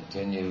not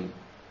continue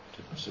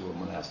to pursue a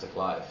monastic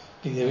life.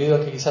 Y debido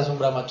a que quizás un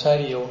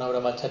brahmachari o una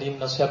brahmachari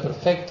no sea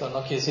perfecto,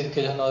 no quiere decir que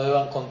ellos no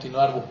deban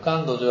continuar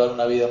buscando llevar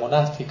una vida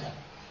monástica.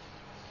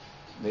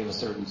 They have a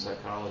certain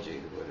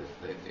psychology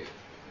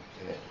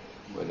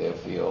where they'll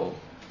feel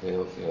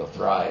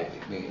thrive,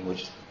 in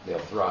which they'll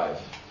thrive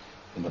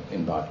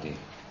in bhakti.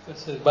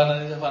 Entonces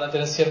ellos van a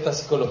tener cierta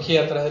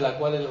psicología a través de la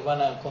cual ellos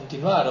van a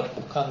continuar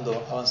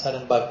buscando avanzar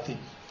en bhakti.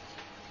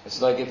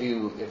 It's like if a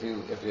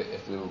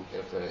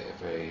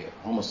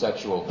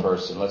homosexual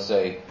person, let's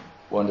say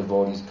one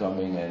devotee is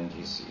coming and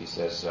he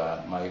says,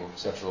 my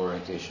sexual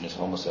orientation is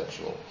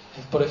homosexual.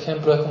 Por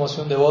ejemplo, es como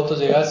si un devoto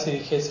llegase y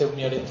dijese,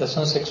 mi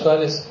orientación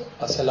sexual es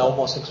hacia la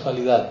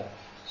homosexualidad.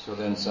 So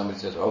then somebody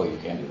says, oh, you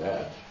can't do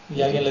that.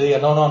 Y alguien le diga,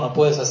 no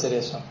puedes hacer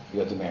eso. You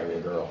have to marry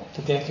a girl.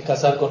 Te tienes que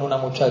casar con una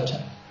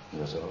muchacha. He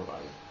goes, oh,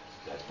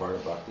 that's part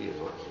of bhakti. Y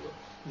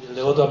el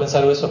devoto va a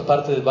pensar, eso es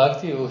parte del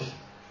bhakti. Uy.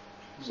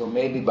 So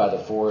maybe by the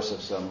force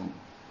of some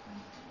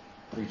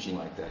preaching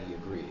like that, he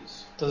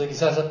agrees. Entonces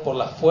quizás por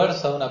la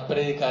fuerza de una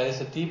prédica de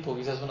ese tipo,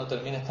 quizás uno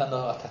termine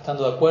estando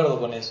de acuerdo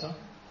con eso.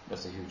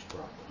 That's a huge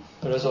problem.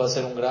 Pero eso va a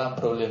ser un gran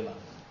problema.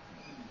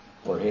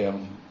 For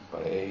him,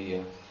 para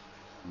ella,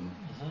 and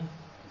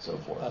so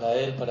forth. Para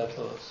él, para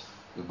todos.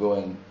 You're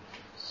going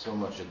so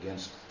much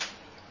against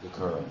the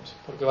current.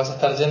 Porque vas a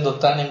estar yendo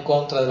tan en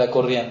contra de la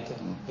corriente,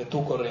 de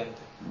tu corriente.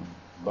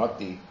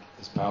 Bhakti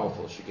is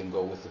powerful. She can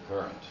go with the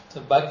current.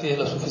 El bhakti es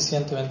lo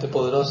suficientemente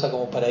poderosa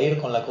como para ir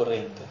con la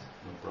corriente.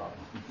 No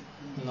problem.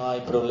 No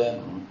hay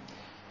problema.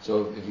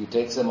 So if you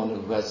take someone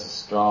who has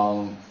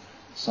strong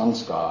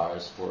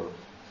sanskars for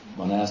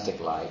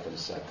monastic life and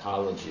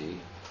psychology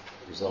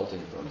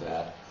resulting from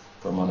that,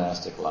 for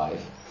monastic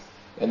life,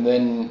 and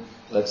then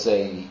let's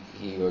say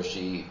he or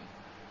she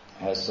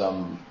has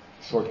some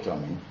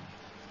shortcoming.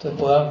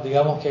 Entonces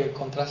digamos que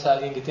encontrás a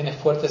alguien que tiene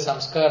fuertes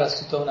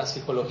samskaras y toda una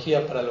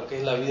psicología para lo que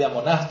es la vida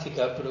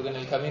monástica, pero que en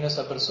el camino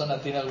esa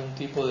persona tiene algún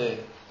tipo de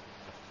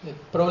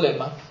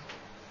problema.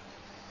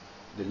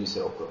 Then you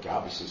say, okay,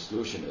 obviously the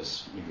solution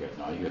is you have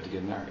to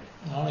get married.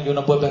 ¿No? Y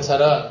uno puede pensar,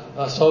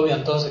 no es obvio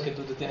entonces que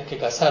tú te tienes que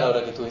casar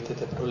ahora que tuviste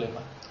este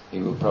problema. He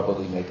will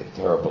probably make a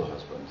terrible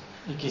husband.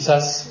 Y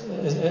quizás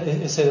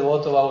ese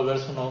devoto va a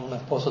volverse un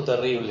esposo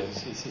terrible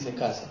si se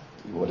casa.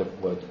 What are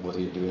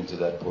you doing to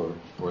that poor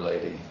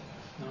lady?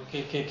 ¿No?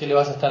 ¿Qué le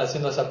vas a estar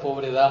haciendo a esa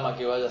pobre dama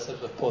que vaya a ser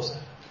su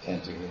esposa?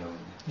 And to him.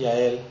 Y a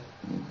él.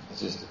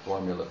 It's just a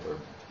formula for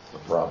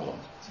problem.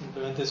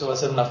 Simplemente eso va a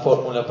ser una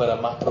fórmula para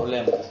más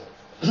problemas.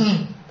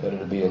 Better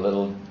to be a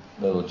little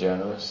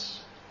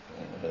generous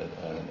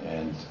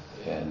and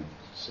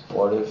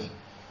supportive,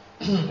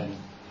 and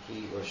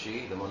he or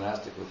she, the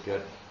monastic, would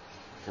get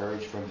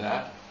courage from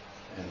that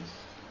and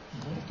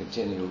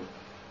continue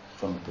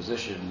from a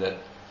position that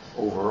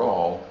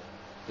overall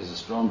is a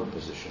stronger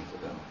position for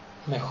them.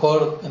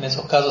 Mejor en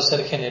esos casos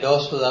ser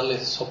generoso, darle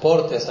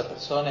soporte a esa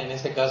persona. En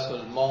ese caso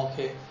el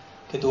monje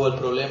que tuvo el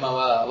problema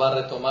va a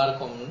retomar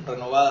con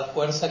renovada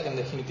fuerza, que en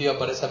definitiva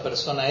para esa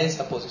persona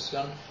esa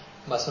posición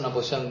va a ser una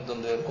posición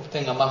donde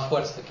obtenga más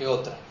fuerza que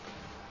otra.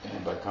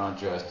 And by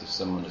contrast, if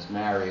someone is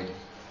married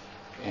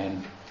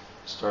and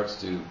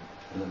the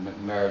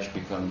marriage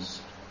becomes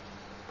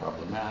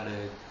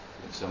problematic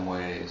in some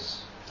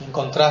ways. En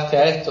contraste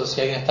a esto,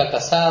 si alguien está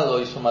casado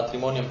y su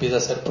matrimonio empieza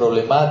a ser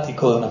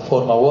problemático de una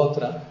forma u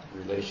otra,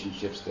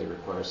 Relationships, they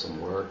require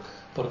some work.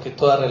 Porque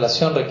toda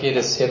relación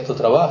requiere cierto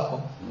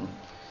trabajo.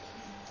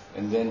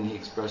 And then he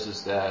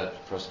expresses that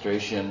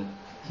frustration.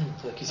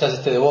 Entonces, quizás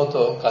este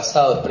devoto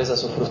casado expresa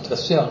su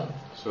frustración.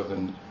 So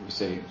then we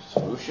say,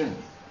 solution,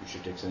 you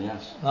should take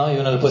sannyas. ¿No? Y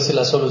uno le puede decir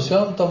la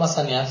solución, toma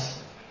sannyas.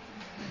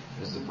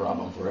 It's the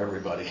problem for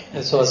everybody.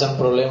 Eso va a ser un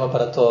problema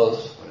para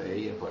todos. Para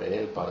ella, para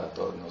él, para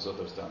todos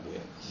nosotros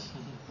también.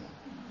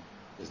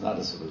 It's not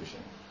a solution.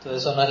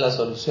 Entonces eso no es la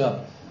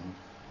solución.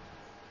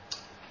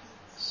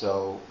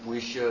 So we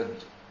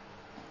should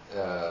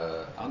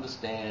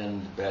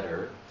understand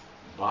better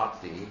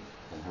Bhakti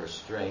and her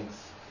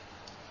strength.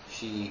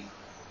 She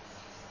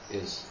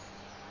is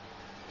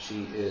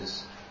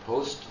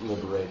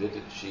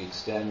post-liberated. She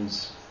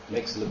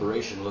makes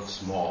liberation look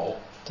small.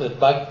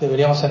 Entonces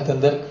deberíamos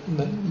entender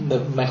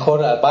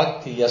mejor a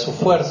Bhakti y a su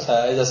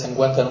fuerza. Ella se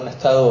encuentra en un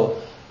estado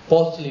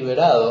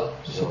post-liberado.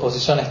 Su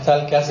posición es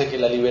tal que hace que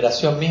la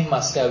liberación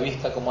misma sea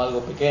vista como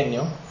algo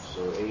pequeño.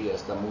 So ella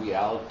está muy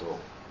alto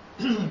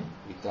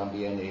y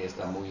también ella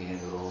está muy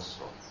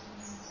generoso.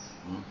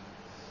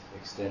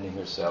 Extending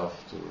herself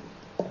to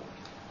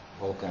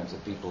all kinds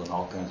of people in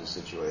all kinds of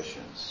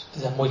situations.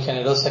 Ella es muy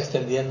generosa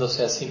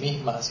extendiéndose a sí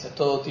misma hacia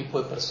todo tipo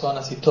de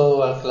personas y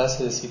toda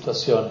clase de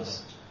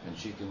situaciones. And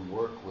she can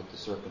work with the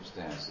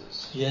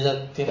circumstances. Y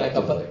ella tiene la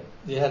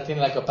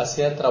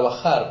capacidad de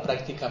trabajar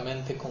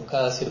prácticamente con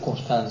cada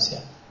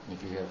circunstancia.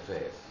 If you have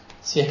faith.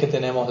 Si es que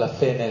tenemos la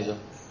fe en ello.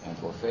 And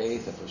for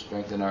faith and for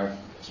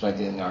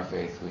strengthening our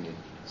faith, we need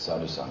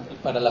sadhu sangha. Y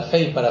para la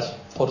fe y para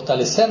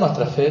fortalecer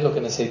nuestra fe, lo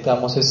que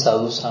necesitamos es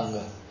sadhu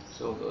sangha.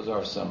 So those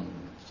are some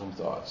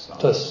thoughts on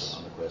Entonces,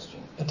 the question.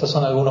 estos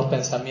son algunos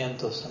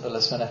pensamientos en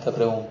relación a esta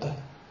pregunta. I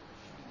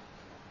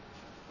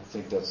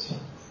think that's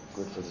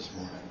good for this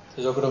morning.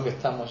 Yo creo que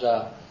estamos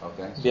ya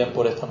Okay. bien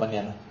por esta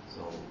mañana.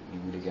 So we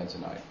meet again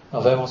tonight.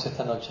 Nos vemos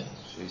esta noche.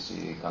 Shri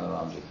Sri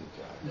Kanaram Ji ki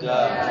jai.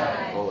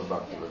 Ya. Gaur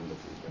Bhakti Vrinda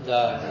ki jai.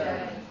 Ya.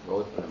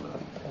 Gaur Prema.